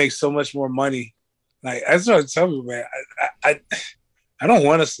will make so much more money. Like, that's what I'm telling you, man. I don't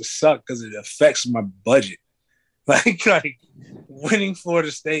want us to suck because it affects my budget. Like winning Florida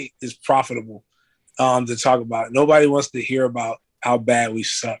State is profitable to talk about. Nobody wants to hear about how bad we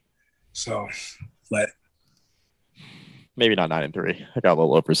suck. So, but maybe not 9-3. I got a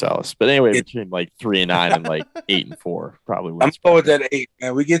little overzealous, but anyway, between like 3-9 and like 8-4, probably. I'm going with that 8,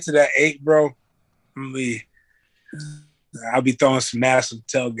 man. We get to that 8, bro. I'll be throwing some massive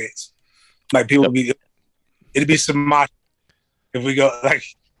tailgates. Like people it'd be some mosh if we go, like,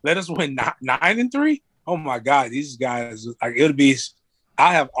 let us win 9-3. Oh my God, these guys, like, it'll be.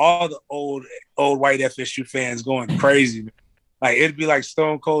 I have all the old white FSU fans going crazy, man. Like, it'd be like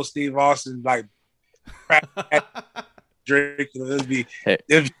Stone Cold Steve Austin, like, Drake. It'd be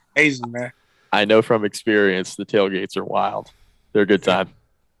amazing, man. I know from experience the tailgates are wild. They're a good time.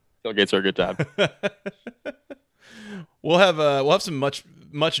 Tailgates are a good time. We'll have some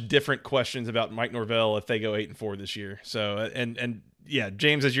much different questions about Mike Norvell if they go 8-4 this year. So and yeah,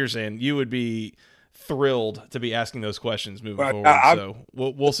 James, as you're saying, you would be thrilled to be asking those questions moving forward. So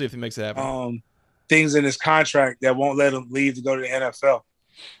we'll see if he makes it happen. Things in his contract that won't let him leave to go to the NFL.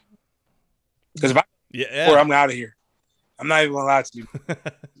 Because I'm out of here. I'm not even gonna lie to you.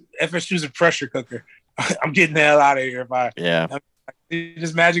 FSU's a pressure cooker. I'm getting the hell out of here if I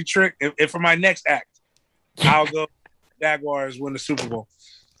this magic trick. If for my next act, I'll go Jaguars win the Super Bowl.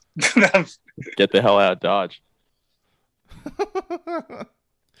 Get the hell out of Dodge.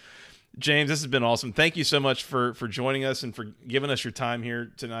 James, this has been awesome. Thank you so much for joining us and for giving us your time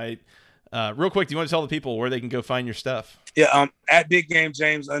here tonight. Real quick, do you want to tell the people where they can go find your stuff? Yeah, at Big Game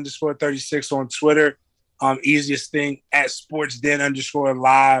James _36 on Twitter. Easiest thing at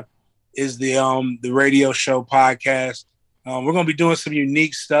SportsDen_live is the radio show podcast. We're gonna be doing some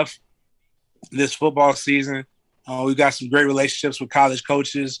unique stuff this football season. We've got some great relationships with college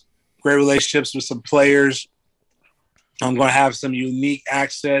coaches, great relationships with some players. I'm going to have some unique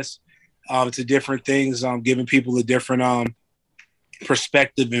access to different things, giving people a different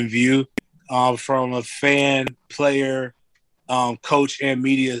perspective and view from a fan, player, coach, and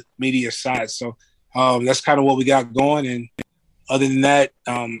media side. So that's kind of what we got going. And other than that,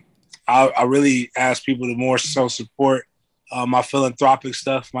 I really ask people to more so support my philanthropic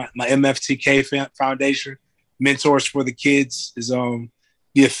stuff, my MFTK Foundation. Mentors for the Kids is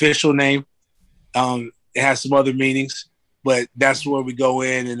the official name. It has some other meanings, but that's where we go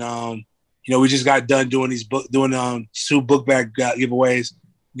in. And we just got done doing 2 book bag giveaways.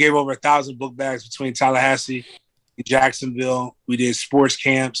 We gave over 1,000 book bags between Tallahassee and Jacksonville. We did sports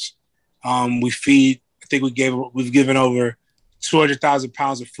camps. We feed. I think we've given over 200,000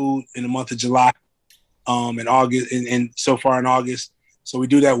 pounds of food in the month of July, in August, and so far in August. So we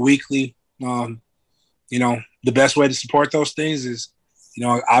do that weekly. The best way to support those things is,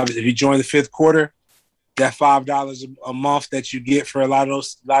 if you join the fifth quarter, that $5 a month that you get for a lot of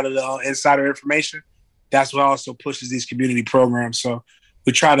the insider information, that's what also pushes these community programs. So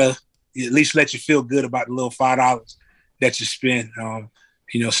we try to at least let you feel good about the little $5 that you spend.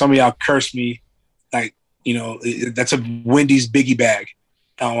 Some of y'all curse me, like, that's a Wendy's biggie bag.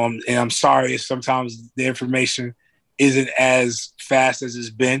 And I'm sorry if sometimes the information isn't as fast as it's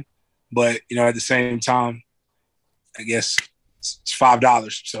been, but, at the same time, I guess it's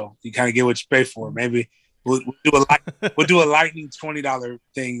 $5. So you kind of get what you pay for. Maybe we'll do a lightning $20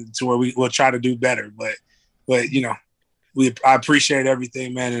 thing to where we'll try to do better. But I appreciate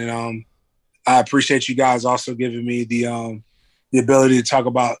everything, man. And I appreciate you guys also giving me the ability to talk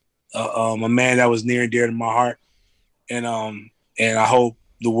about a man that was near and dear to my heart. And I hope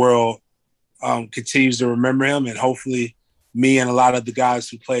the world continues to remember him, and hopefully me and a lot of the guys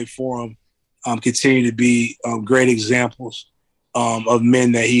who played for him continue to be great examples of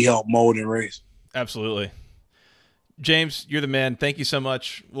men that he helped mold and raise. Absolutely. James, you're the man. Thank you so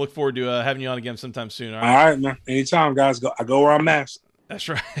much. Look forward to having you on again sometime soon. All right, man. Anytime, guys. I go where I'm asked. That's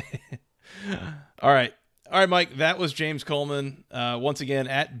right. All right. All right, Mike, that was James Coleman. Once again,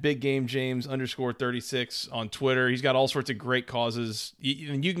 at BigGameJames_36 on Twitter. He's got all sorts of great causes.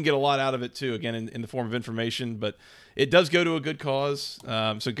 You can get a lot out of it, too, again, in the form of information. But it does go to a good cause.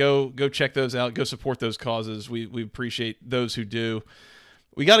 So go check those out. Go support those causes. We appreciate those who do.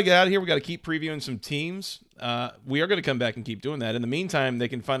 We got to get out of here. We got to keep previewing some teams. We are going to come back and keep doing that. In the meantime, they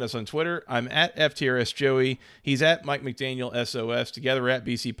can find us on Twitter. I'm at FTRSJoey. He's at Mike McDaniel SOS. Together we're at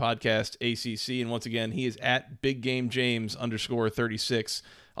BC Podcast ACC. And once again, he is at BigGameJames_36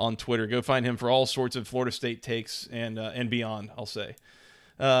 on Twitter. Go find him for all sorts of Florida State takes and beyond, I'll say.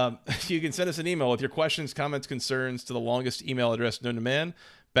 You can send us an email with your questions, comments, concerns to the longest email address known to man,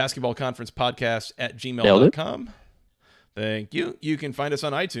 basketballconferencepodcast@gmail.com. Thank you. You can find us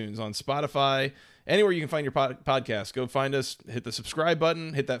on iTunes, on Spotify, anywhere you can find your podcast. Go find us, hit the subscribe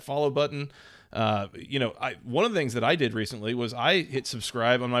button, hit that follow button. One of the things that I did recently was I hit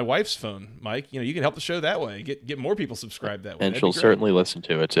subscribe on my wife's phone. Mike, you can help the show that way. Get more people subscribed that way. And she'll certainly listen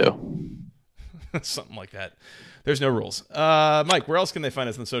to it too. Something like that. There's no rules. Mike, where else can they find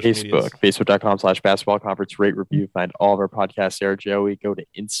us on social media? Facebook.com/basketballconference. Rate, review, find all of our podcasts there. Joey, go to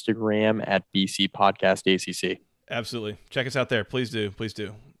Instagram at BC Podcast ACC. Absolutely. Check us out there. Please do. Please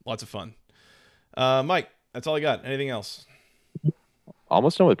do. Lots of fun. Mike, that's all I got. Anything else?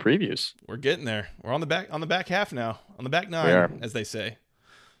 Almost done with previews. We're getting there. We're on the back half now. On the back 9, as they say.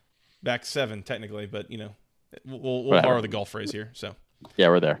 Back 7, technically, but we'll borrow the golf phrase here. So yeah,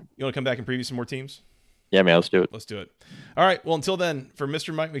 we're there. You want to come back and preview some more teams? Yeah, man, let's do it. Let's do it. All right. Well, until then, for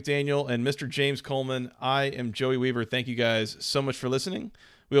Mr. Mike McDaniel and Mr. James Coleman, I am Joey Weaver. Thank you guys so much for listening.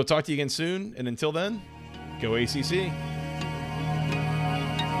 We will talk to you again soon. And until then, go ACC.